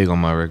one big on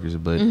my records,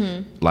 but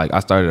like I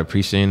started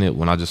appreciating it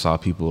when I just saw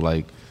people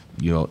like,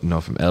 you know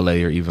from LA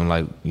or even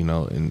like, you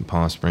know, in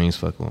Palm Springs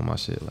fucking with my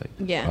shit. Like,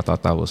 yeah, I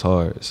thought that was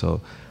hard.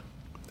 So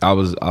I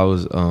was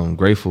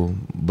grateful,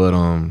 but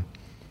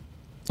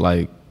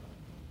like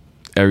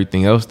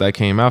everything else that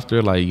came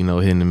after, like, you know,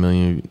 hitting a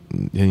million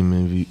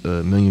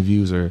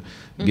views or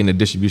getting a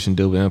distribution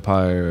deal with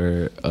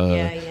Empire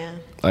or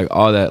like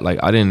all that, like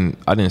I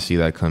didn't see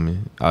that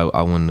coming.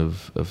 I wouldn't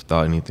have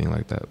thought anything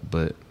like that,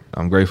 but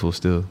I'm grateful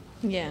still.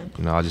 Yeah,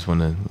 you know, I just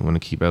want to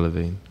keep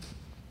elevating.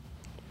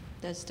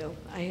 That's dope.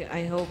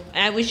 I hope,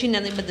 I wish you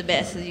nothing but the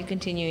best as you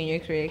continue in your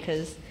career,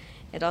 because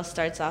it all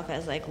starts off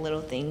as like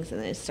little things and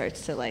then it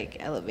starts to like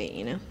elevate,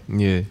 you know?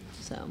 Yeah.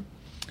 So,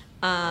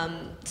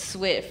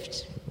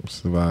 Swift.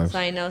 Survive. So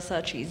I know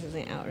Sal Cheese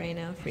isn't out right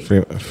now. Free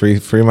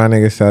my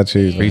nigga Sal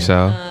Cheese. Free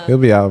Sal. He'll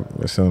be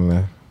out soon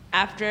now.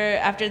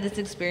 After this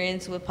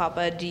experience with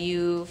Papa, do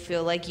you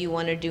feel like you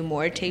want to do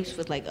more tapes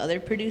with like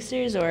other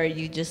producers, or are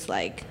you just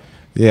like?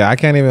 Yeah, I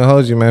can't even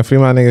hold you, man. Free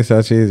my nigga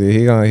Sal Cheese.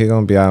 He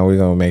gonna be out and we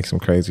gonna make some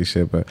crazy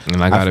shit. But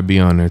and I gotta be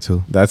on there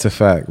too. That's a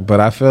fact. But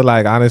I feel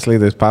like honestly,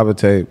 this Papa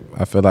tape,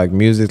 I feel like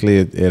musically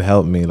it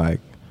helped me like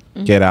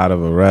get out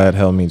of a rut,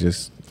 helped me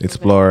just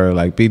explore,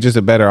 like be just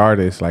a better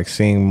artist, like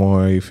sing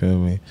more. You feel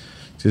me?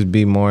 Just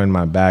be more in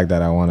my bag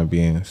that I want to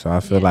be in. So I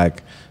feel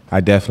like I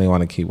definitely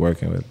want to keep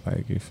working with,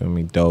 like, you feel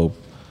me, dope.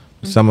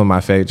 Some of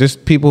my favorite,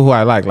 just people who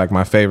I like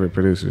my favorite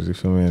producers. You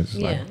feel me? It's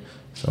like,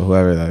 so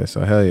whoever that is.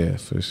 So hell yeah,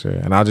 for sure.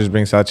 And I'll just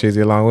bring Sal Cheesy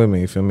along with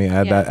me. You feel me?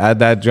 Add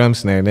that drum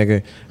snare,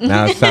 nigga.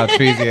 Now it's Sal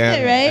Cheesy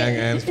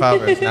and it's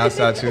Papa. It's now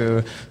Sal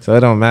Cheesy. So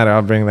it don't matter.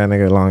 I'll bring that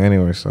nigga along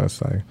anyway. So it's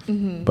like,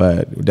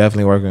 but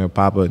definitely working with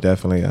Papa.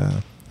 Definitely,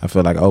 I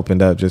feel like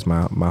opened up just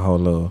my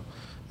whole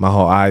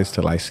eyes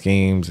to like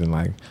schemes and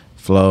like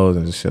flows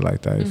and shit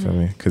like that. You feel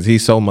me? Because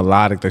he's so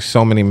melodic. There's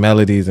so many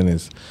melodies in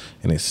his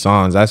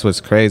songs. That's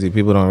what's crazy.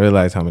 People don't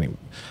realize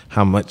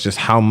how much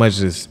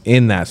is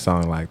in that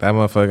song. Like that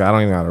motherfucker, I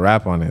don't even know how to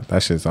rap on it.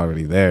 That shit's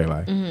already there.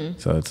 Like,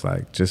 so it's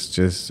like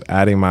just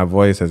adding my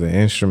voice as an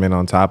instrument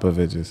on top of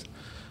it, just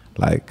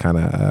like kind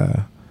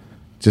of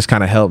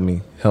helped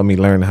me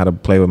learn how to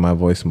play with my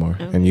voice more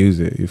and use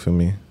it. You feel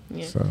me?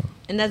 Yeah. So.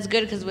 And that's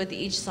good, because with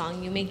each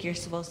song you're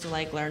supposed to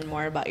like learn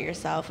more about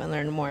yourself and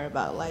learn more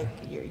about like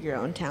your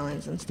own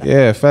talents and stuff.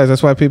 Yeah, facts.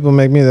 That's why people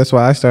make music. That's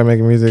why I started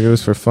making music. It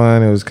was for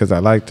fun. It was because I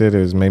liked it. It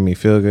was made me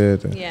feel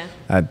good. And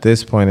at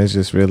this point, it's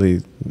just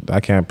really,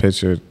 I can't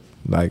picture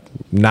like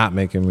not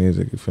making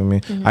music. You feel me?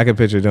 I could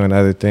picture doing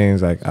other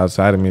things like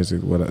outside of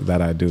music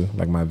that I do,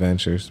 like my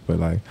ventures. But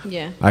like,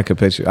 I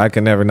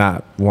could never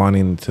not want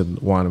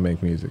to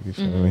make music. You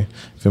feel me? You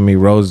feel me?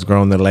 Rose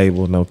grown the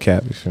label, no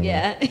cap. You feel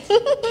me?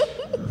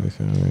 You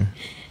feel me?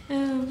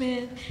 Oh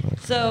man.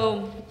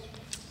 So,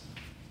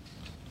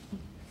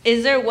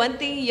 is there one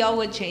thing y'all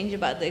would change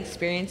about the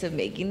experience of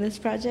making this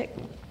project?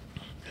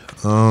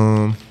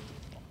 I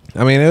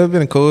mean, it would have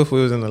been cool if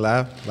we was in the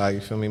lab, like,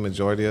 you feel me,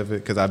 majority of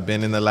it, because I've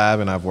been in the lab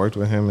and I've worked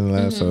with him in the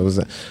lab, so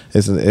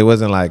it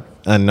wasn't like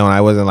unknown. I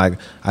wasn't like,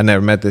 I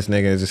never met this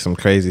nigga. It's just some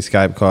crazy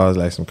Skype calls,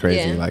 like some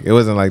crazy, like, it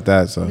wasn't like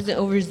that. So was it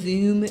over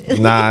Zoom?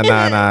 Nah.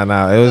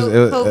 It was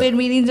COVID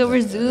meetings over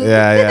Zoom.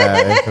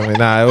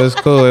 Nah, it was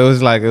cool. It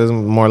was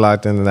more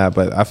locked in than that.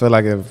 But I feel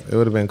like it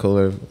would have been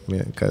cooler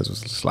because it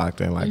was just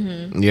locked in. Like,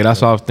 yeah,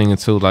 that's what I was thinking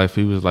too. Like, if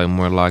he was like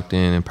more locked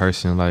in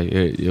person, like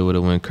it would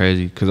have went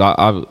crazy. Cause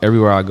I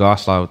everywhere I go, I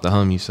slide with the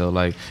homies. So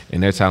like,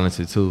 and they're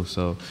talented too.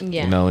 So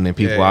you know, and then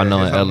people I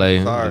know in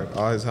LA, hard.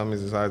 All his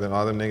homies is hard. And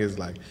all them niggas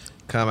like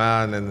come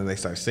out and then they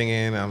start singing.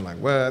 And I'm like,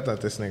 well, I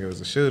thought this nigga was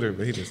a shooter,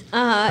 but he just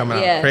coming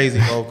out with crazy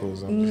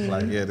vocals. I'm just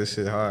like, yeah, this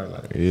shit hard.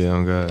 Like, yeah,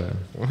 I'm good.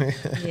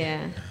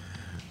 Yeah.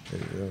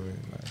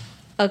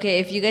 Okay,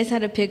 if you guys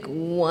had to pick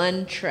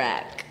one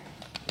track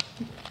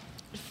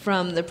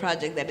from the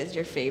project that is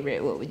your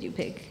favorite, what would you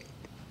pick?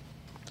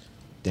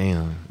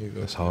 Damn,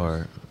 that's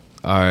hard.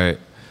 All right.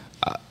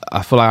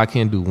 I feel like I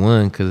can't do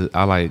one because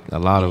I like a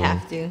lot of them. You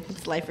have to.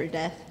 It's life or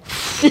death.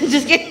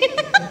 Just kidding.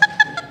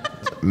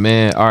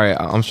 Man, all right.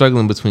 I'm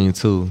struggling between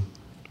two.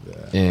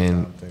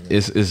 And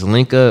it's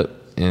Link Up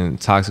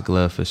and Toxic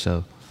Love for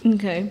sure.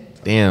 Okay.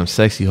 Damn,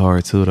 Sexy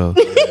hard too though.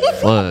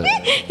 Fuck.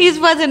 He's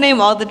about to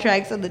name all the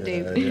tracks on the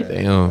tape.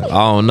 Damn, I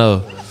don't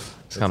know.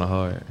 It's kind of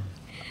hard.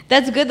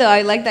 That's good though.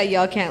 I like that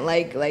y'all can't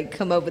like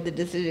come up with a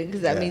decision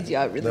because that means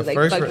y'all really fuck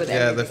with everything.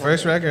 Yeah, the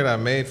first record I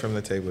made from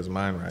the tape was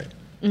Mine Right.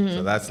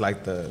 So that's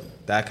like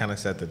that kind of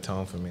set the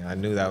tone for me. I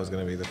knew that was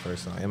gonna be the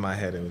first song. In my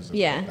head, it was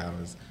that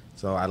was.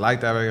 So I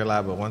liked that record a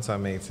lot. But once I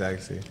made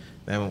Sexy,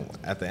 then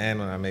at the end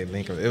when I made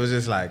Link Up, it was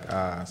just like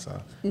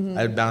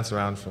I'd bounce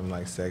around from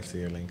like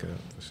Sexy or Link Up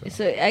for sure.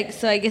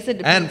 So I guess it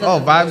depends.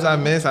 And Vibes I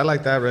Miss, I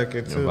like that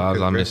record too.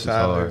 Vibes I Miss is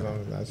hard.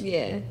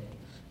 Yeah.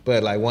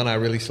 But like one I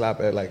really slap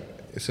at, like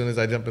as soon as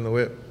I jump in the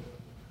whip,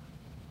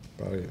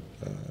 probably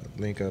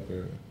Link Up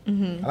or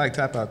I like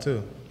Tap Out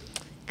too.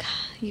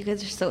 You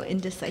guys are so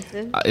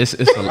indecisive. It's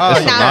a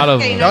lot of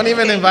them. Don't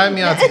even invite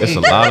me out to It's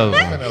a lot of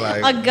them.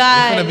 Oh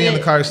God. I'm gonna be in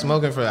the car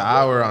smoking for an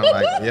hour on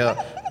like,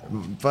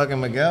 fucking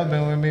Miguel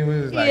been with me.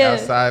 We was like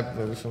outside,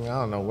 but I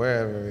don't know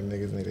wherever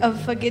niggas need I'm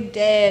fucking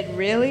dead.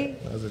 Really?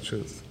 That's the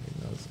truth.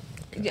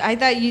 I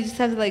thought you just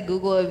have to like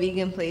Google a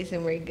vegan place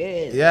and we're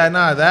good. Yeah,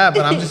 not that,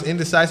 but I'm just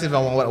indecisive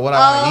on what I want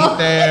to eat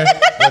there.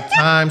 What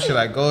time should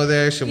I go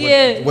there?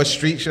 What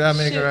street should I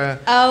make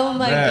around? Oh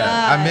my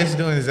God. I miss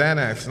doing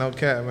Xanax. No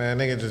cap, man.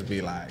 Nigga just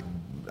be like,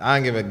 I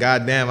don't give a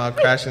goddamn. I'll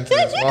crash into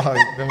this wall.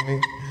 You feel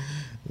me?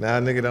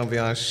 Now nigga don't be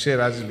on shit.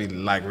 I just be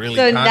like really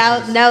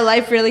conscious. So now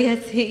life really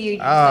has hit you.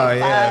 Oh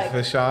yeah,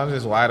 for sure. I'm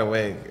just wide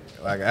awake.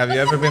 Like, have you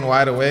ever been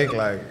wide awake?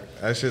 Like,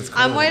 that shit's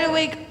cool. I'm wide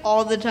awake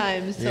all the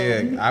time. So.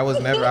 Yeah, I was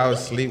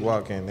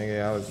sleepwalking,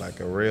 nigga. I was like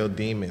a real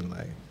demon.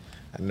 Like,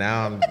 and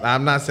now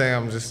I'm not saying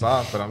I'm just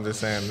soft, but I'm just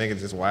saying nigga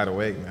just wide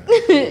awake now.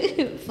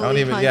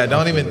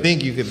 don't even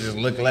think you could just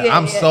look like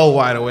I'm so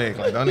wide awake.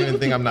 Like, don't even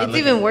think I'm not. It's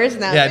even worse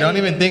now. Yeah, don't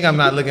even think I'm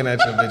not looking at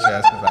your bitch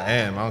ass because I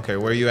am. I don't care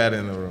where you at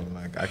in the room.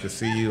 Like, I can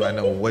see you. I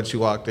know what you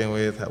walked in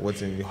with,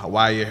 what's in you,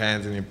 why your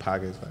hands in your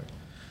pockets. Like,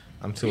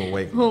 I'm too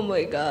awake. Oh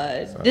my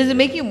God. So, does it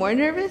make you more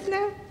nervous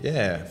now?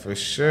 Yeah, for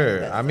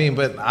sure. I mean,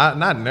 but I'm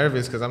not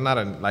nervous because I'm not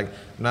a nervous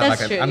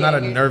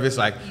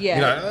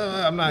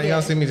I'm not. You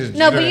don't see me just.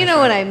 No, but you know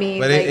what I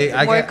mean. But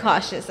like, more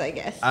cautious, I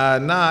guess.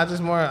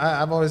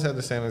 I've always had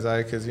the same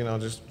anxiety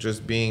because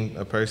just being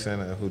a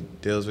person who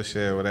deals with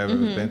shit or whatever,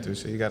 who's been through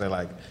shit, you gotta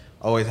like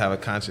always have a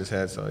conscious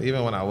head. So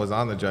even when I was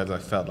on the drugs, I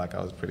felt like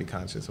I was pretty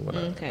conscious of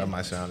of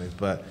my surroundings,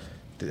 but.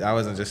 I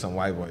wasn't just some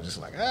white boy, just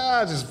like,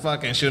 just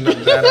fucking shooting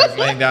up that,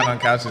 laying down on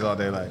couches all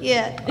day. Like,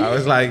 I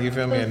was like, you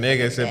feel me, a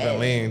nigga sipping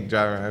lean,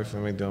 driving around for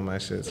me, doing my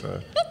shit.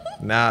 So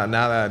now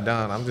that I'm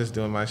done, I'm just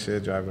doing my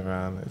shit, driving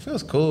around. It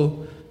feels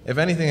cool. If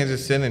anything, it's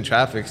just sitting in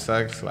traffic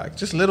sucks. Like,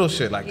 just little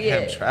shit, like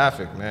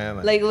traffic,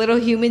 man. Like little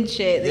human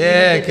shit.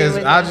 Yeah, because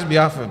I'll just be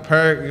off of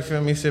perk, you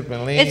feel me,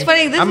 sipping lean. It's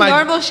funny, this is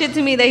normal shit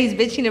to me that he's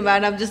bitching about,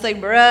 and I'm just like,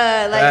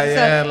 bruh.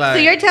 Like,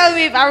 so you're telling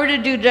me if I were to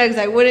do drugs,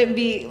 I wouldn't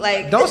be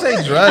like... Don't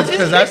say drugs,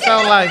 because that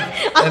sound like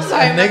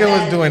a nigga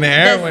was doing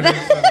heroin or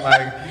something,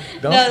 like...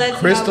 That's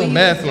crystal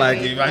meth, like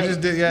I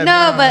just did. Yeah,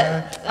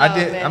 I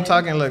did. Man. I'm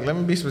talking. Look, let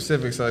me be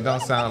specific so it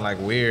don't sound like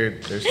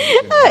weird.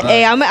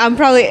 Hey, I'm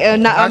probably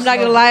not. I'm not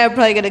gonna lie. I'm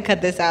probably gonna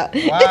cut this out.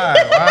 Why?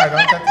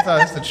 Don't cut this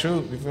out. It's the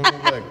truth. You feel me?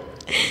 Look,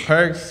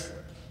 perks.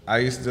 I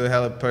used to do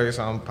hella perks.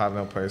 I don't pop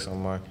no perks no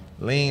more.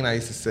 Lean. I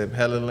used to sip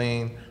hella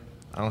lean.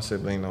 I don't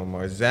sip lean no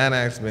more.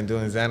 Xanax. Been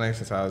doing Xanax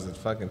since I was a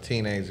fucking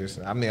teenager.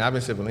 I mean, I've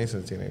been sipping lean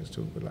since a teenager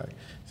too. But like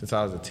since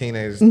I was a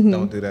teenager,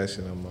 don't do that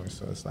shit no more.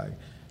 So it's like.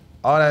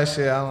 All that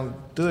shit, I don't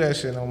do that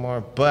shit no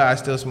more. But I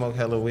still smoke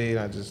hella weed.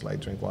 I just like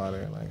drink water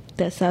and like.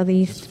 That's how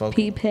these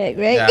P-Peg,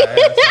 right?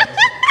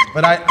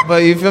 Yeah. But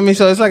you feel me?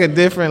 So it's like a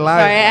different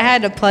life. Sorry, I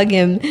had to plug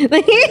him.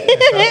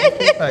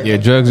 Yeah,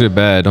 drugs are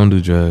bad. Don't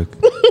do drugs.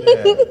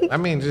 Yeah. I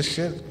mean, just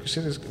shit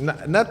is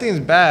nothing's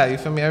bad. You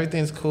feel me?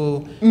 Everything's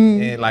cool.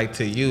 And like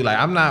to you, like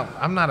I'm not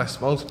a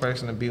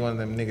spokesperson to be one of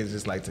them niggas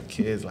just like to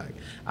kids. Like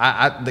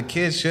the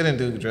kids shouldn't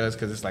do drugs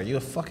because it's like you're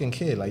a fucking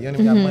kid. Like you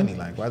don't even got money.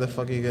 Like why the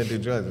fuck are you gonna do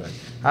drugs? Like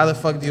how the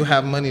fuck do you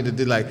have money to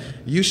do? Like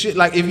you should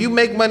like if you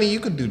make money,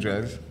 you could do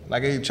drugs.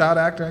 Like a child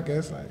actor, I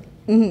guess.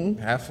 Like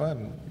have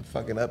fun.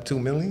 Fucking up 2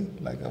 million?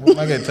 Like, what am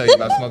I gonna tell you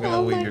about smoking a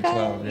weed? You're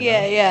 12.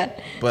 Yeah.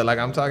 But like,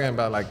 I'm talking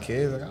about like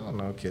kids. Like, I don't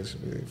know, kids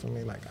should be for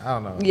me. Like, I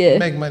don't know. Yeah. If you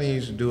make money,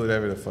 you should do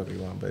whatever the fuck you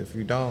want. But if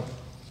you don't,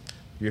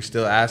 you're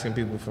still asking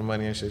people for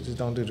money and shit. Just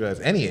don't do drugs.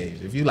 Any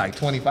age. If you like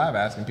 25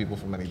 asking people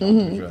for money,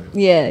 don't do drugs.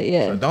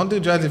 Yeah. So don't do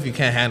drugs if you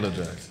can't handle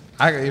drugs.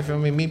 You feel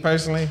me? Me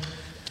personally,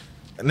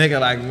 a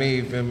nigga like me,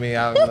 you feel me?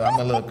 I'm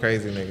a little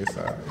crazy nigga,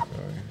 so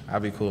I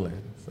be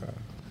cooling. So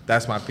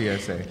That's my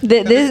PSA.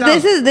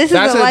 This is a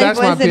life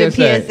lesson in PSA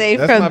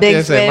That's from my Big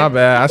PSA. Swift. My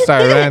bad. I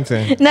started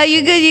ranting. No,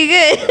 you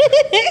good.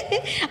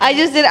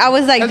 I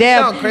was like, That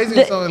damn. sound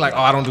crazy. So like, oh,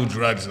 I don't do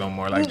drugs no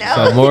more. Like,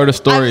 No. So more of the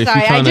story. I'm If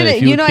sorry, you trying to,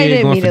 if you you know a I kid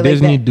didn't going mean for it like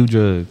Disney, that. do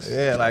drugs.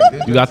 yeah,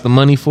 like You got the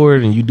money for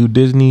it, and you do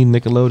Disney,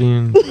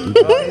 Nickelodeon.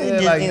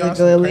 yeah, like, you know, Disney,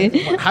 some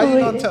crazy- how you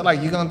gonna tell?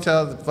 Like, you gonna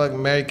tell the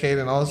fucking Mary Kate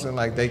and Olsen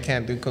like they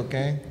can't do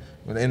cocaine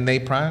in they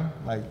prime,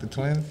 like the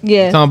twins?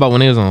 Yeah. Talking about when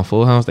they was on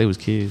Full House, they was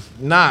kids.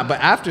 Nah, but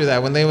after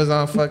that, when they was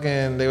on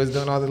fucking, they was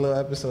doing all the little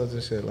episodes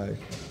and shit. Like,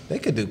 they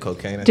could do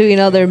cocaine. And Doing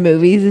all their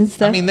movies and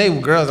stuff. I mean, they were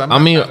girls. I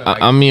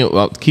mean,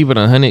 well, keep it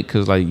 100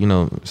 because, like, you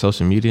know,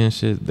 social media and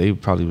shit. They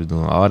probably was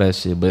doing all that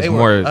shit, but They it's were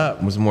more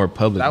up. was more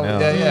public That now.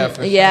 was, yeah,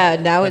 for Yeah,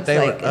 sure. now But it's they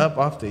like- were up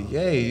off the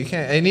you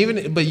can't, and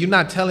even, but you're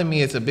not telling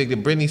me it's a big deal.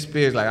 Britney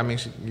Spears, like, I mean,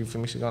 you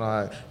feel me? She going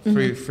on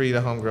free the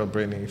homegirl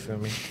Britney, you feel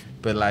me?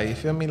 But like, you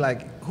feel me?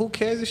 Like, who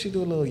cares if she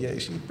do a little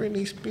She's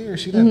Britney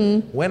Spears. She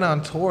done went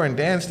on tour and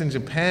danced in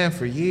Japan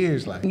for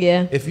years. Like,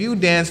 Yeah. if you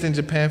danced in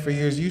Japan for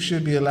years, you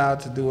should be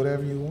allowed to do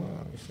whatever you want.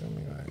 You feel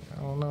me? Like,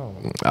 I don't know.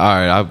 All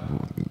right,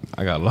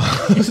 I got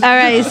lost. All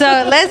right,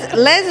 so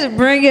let's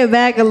bring it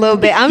back a little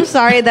bit. I'm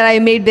sorry that I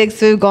made Big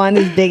Swift go on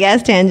this big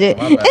ass tangent.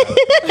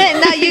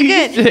 No, you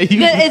good. Good.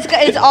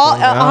 It's all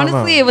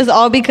honestly, it was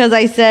all because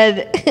I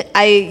said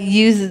I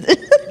used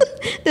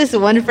this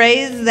one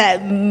phrase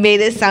that made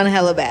it sound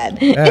hella bad.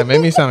 Yeah, it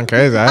made me sound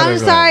crazy. I'm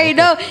sorry.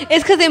 No,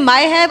 it's because in my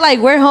head, like,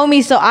 we're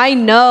homies, so I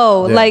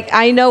know, Yeah. like,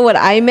 I know what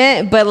I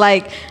meant, but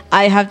like,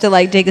 I have to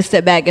like take a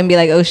step back and be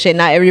like, oh shit,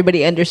 not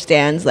everybody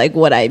understands like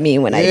what I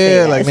mean when I say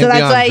that. like So maybe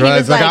that's on why he drugs.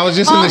 was Like, I was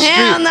just in the street.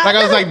 hell Like,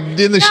 I was like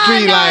in the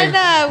street, like,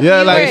 no, yeah,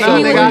 you like, were- no,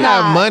 you nigga, were I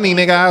not. have money,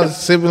 nigga. I was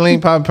sipping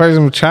lean pop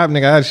person with trap,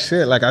 nigga. I had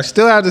shit. Like, I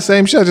still have the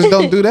same shit. Just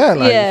don't do that.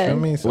 Like, Yeah. you feel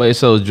me? So, Wait,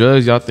 so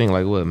drugs? Y'all think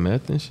like what,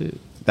 meth and shit?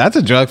 that's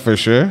a drug for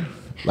sure.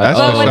 Like, That's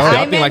But for when sure. I Y'all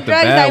think meant like the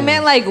drugs, bad I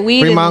meant like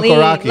weed Fremont and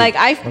lean. Koraki. Like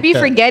I be Okay.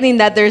 forgetting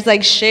that there's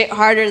like shit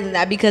harder than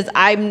that because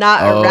I'm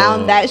not Oh,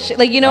 around that shit.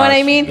 Like, you know what got I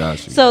you, mean?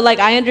 got you. So like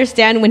I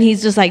understand when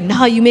he's just like,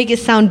 no, you make it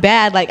sound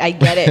bad. Like I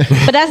get it,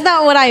 but that's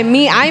not what I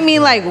mean. I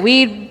mean like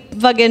weed,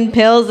 fucking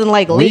pills, and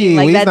like Weed- lean.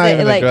 Like weed's that's not it.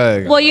 even a Like,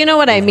 drug. well, you know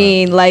what I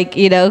mean. Like,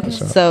 you know.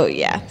 So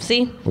yeah.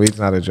 See. Weed's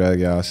not a drug,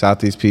 y'all.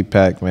 Southeast Pete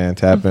Pack, man.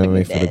 Tap in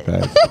with me for the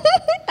pack.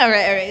 All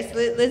right. So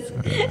let's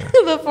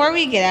before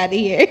we get out of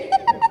here.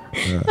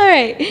 All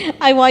right,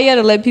 I want you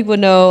to let people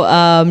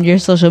know your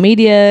social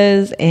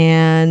medias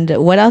and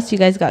what else you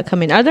guys got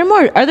coming. Are there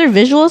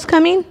visuals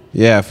coming?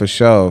 Yeah, for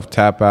sure.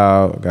 Tap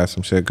Out. Got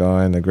some shit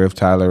going. The Griff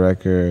Tyler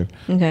record.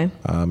 Okay.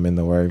 In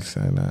the works.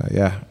 And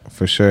yeah,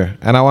 for sure.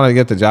 And I want to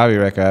get the Javi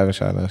record. I haven't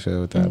shot no shit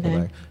with that. But Okay.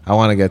 like, I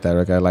want to get that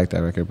record. I like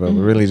that record. But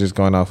we're really just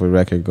going off with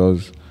record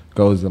goes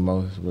the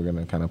most. We're going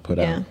to kind of put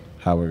Yeah. out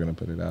how we're going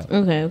to put it out.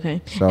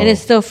 Okay. So- And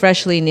it's still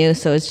freshly new,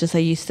 so it's just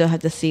like you still have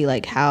to see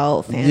like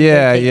how fans. are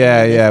Yeah, taking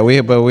yeah, it.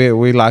 yeah.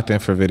 We locked in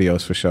for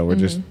videos for sure. We're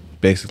just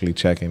basically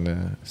checking to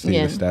see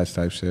Yeah. the stats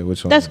type shit.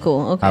 Which one? That's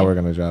cool, okay. How we're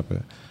gonna drop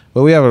it.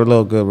 But we have a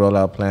little good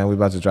rollout plan. We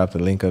about to drop the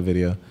Link Up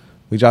video.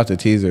 We dropped a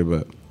teaser,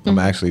 but I'm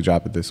actually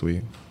drop it this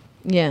week.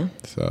 Yeah.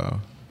 So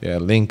yeah,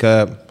 Link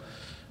Up.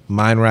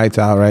 Mind Rights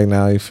out right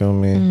now. You feel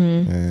me?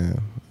 And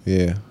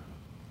yeah,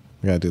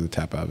 we gotta do the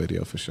Tap Out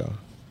video for sure.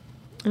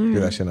 Do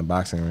that shit in a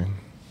boxing ring.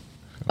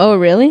 Oh,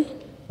 really?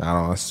 I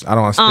don't want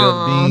to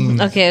spill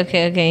beans. Okay.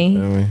 You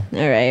know what I mean?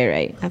 All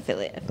right. I feel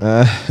it.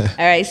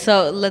 All right.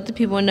 So let the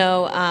people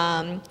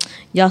know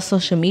y'all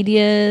social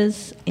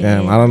medias.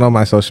 Damn, I don't know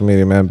my social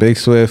media, man. Big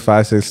Swift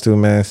 562,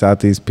 man.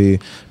 Southeast P.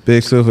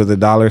 Big Swift with the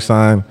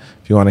 $.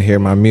 If you want to hear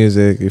my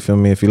music, you feel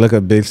me? If you look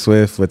up Big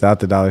Swift without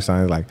the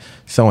 $, like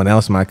someone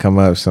else might come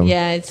up.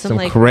 Yeah, it's some,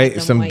 like, great, random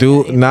some white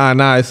dude. guy.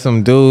 Nah, it's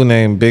some dude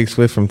named Big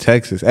Swift from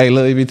Texas. Hey,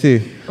 Lil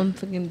EBT. I'm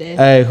fucking dead.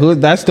 Hey,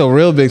 that's the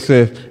real Big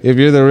Swift. If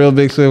you're the real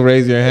Big Swift,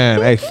 raise your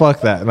hand. Hey,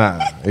 fuck that.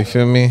 Nah, you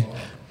feel me?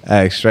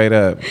 Hey, straight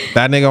up.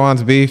 That nigga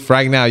wants beef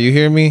right now. You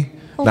hear me?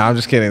 Nah, I'm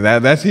just kidding.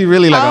 That's he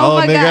really like an Oh old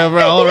my nigga, God.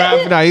 bro. Old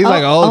rapper. Nah, he's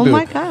like an old oh dude.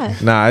 my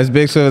God. Nah, it's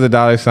Big Swift with the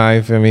 $.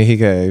 You feel me? He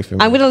can. You feel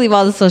me? I'm gonna leave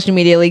all the social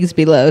media links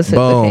below, so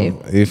Boom.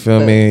 it's okay. You feel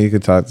Boom. me? You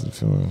could talk to.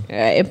 Feel me? All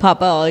right, and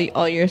pop out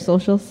all your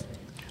socials.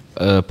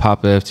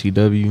 Papa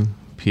FTW,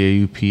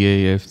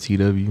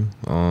 PAUPAFTW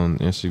on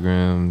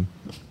Instagram,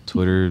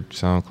 Twitter,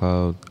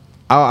 SoundCloud.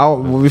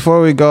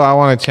 Before we go, I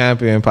want to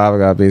champion Papa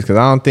Got Beats because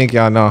I don't think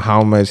y'all know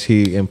how much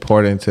he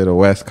important to the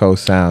West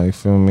Coast sound. You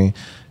feel me?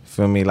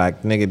 Feel me?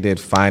 Like nigga did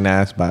Fine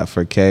Ass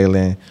for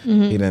Kaylin.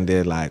 He done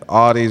did like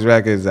all these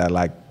records that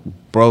like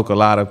broke a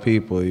lot of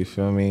people. You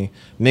feel me?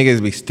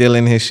 Niggas be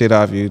stealing his shit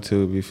off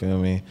YouTube. You feel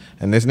me?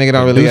 And this nigga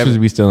don't really Producers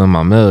be stealing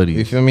my You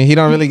melodies. feel me? He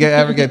don't really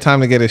ever get time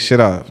to get his shit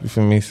off. You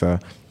feel me? So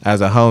as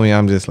a homie,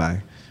 I'm just like,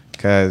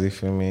 cuz, you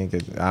feel me?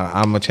 'Cause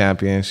I'm a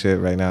champion shit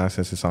right now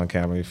since it's on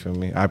camera. You feel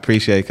me? I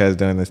appreciate cuz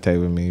doing this tape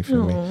with me. You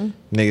feel me?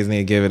 Niggas need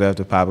to give it up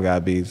to Papa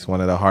Got Beats,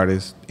 one of the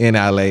hardest in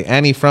LA,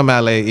 and he from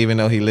LA, even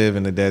though he live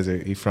in the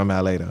desert. He from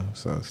LA though,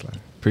 so it's like,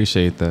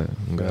 Appreciate that.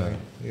 you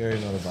already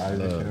know the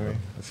body. You feel me?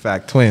 It's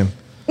fact, twin.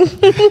 You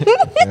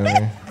feel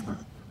me?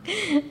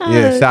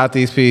 Yeah,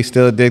 Southeast P,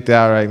 Still Addicted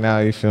out right now,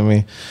 you feel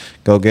me?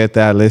 Go get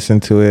that, listen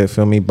to it,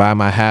 feel me? Buy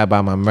my hat,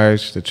 buy my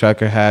merch, the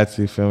trucker hats,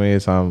 you feel me?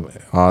 It's on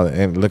all,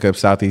 and look up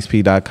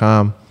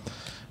southeastp.com,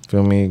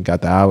 feel me?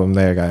 Got the album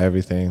there, got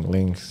everything,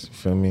 links,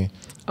 feel me?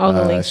 All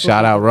the links.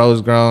 Shout out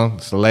Rose Grown,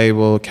 it's a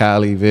label,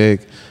 Cali,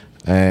 Vic,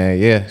 and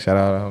yeah, shout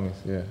out homies,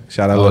 yeah.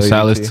 Shout out Lil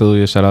Silas UT. too,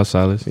 yeah, shout out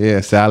Silas.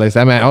 Yeah, Silas,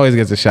 that man always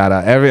gets a shout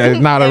out.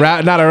 Not a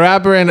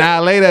rapper in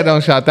LA that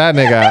don't shout that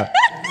nigga out.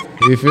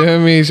 You feel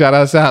me? Shout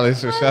out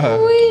Silas for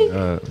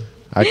sure.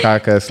 I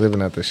caught us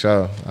living at the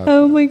show.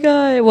 Oh my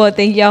god! Well,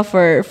 thank y'all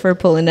for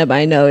pulling up.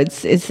 I know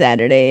it's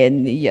Saturday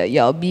and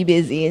y'all be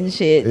busy and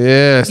shit.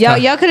 Yeah,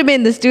 y'all could have been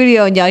in the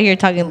studio and y'all here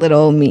talking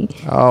little old me.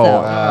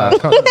 Oh,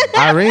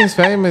 Irene's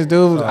famous,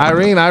 dude.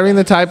 Irene,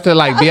 the type to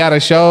like be at a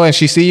show and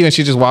she see you and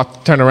she just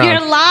turn around.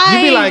 You're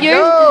lying. You be like, you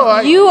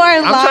are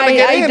I'm trying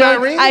to lying. get in,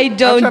 Irene. I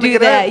don't do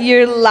that. In.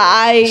 You're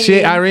lying.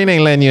 Shit, Irene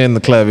ain't letting you in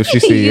the club if she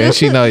see you and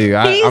she know you.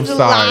 I'm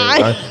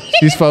sorry.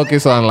 She's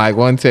focused on like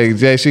one take.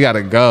 Jay, she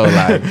gotta go.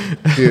 Like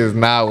she is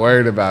not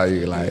worried about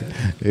you. Like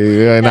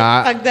I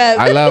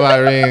love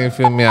Irene. You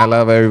feel me? I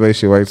love everybody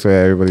she works with.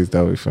 Everybody's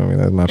dope. You feel me?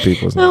 That's my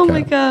people's. Oh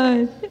my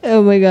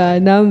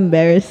god. Now I'm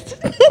embarrassed.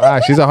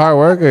 She's a hard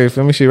worker. You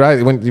feel me? She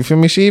you feel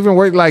me? She even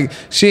worked like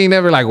she ain't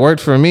never like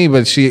worked for me,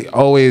 but she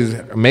always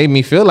made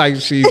me feel like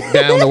she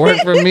down to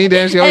work for me.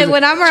 Then she always. And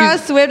when I'm around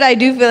Swift, I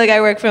do feel like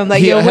I work for him.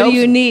 Like, yo, what do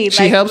you need?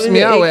 She like, helps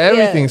me out with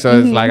everything. Yeah. So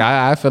it's like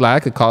I feel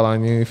like I could call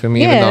on you. You feel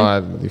me? Even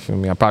though you feel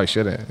me? I probably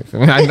shouldn't. You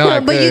feel me? I know I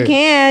could. But you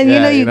can.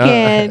 Yeah, you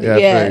can.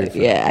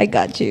 Yeah, I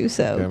got you.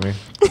 So, you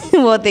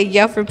know well, thank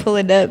y'all for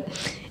pulling up,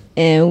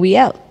 and we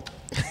out.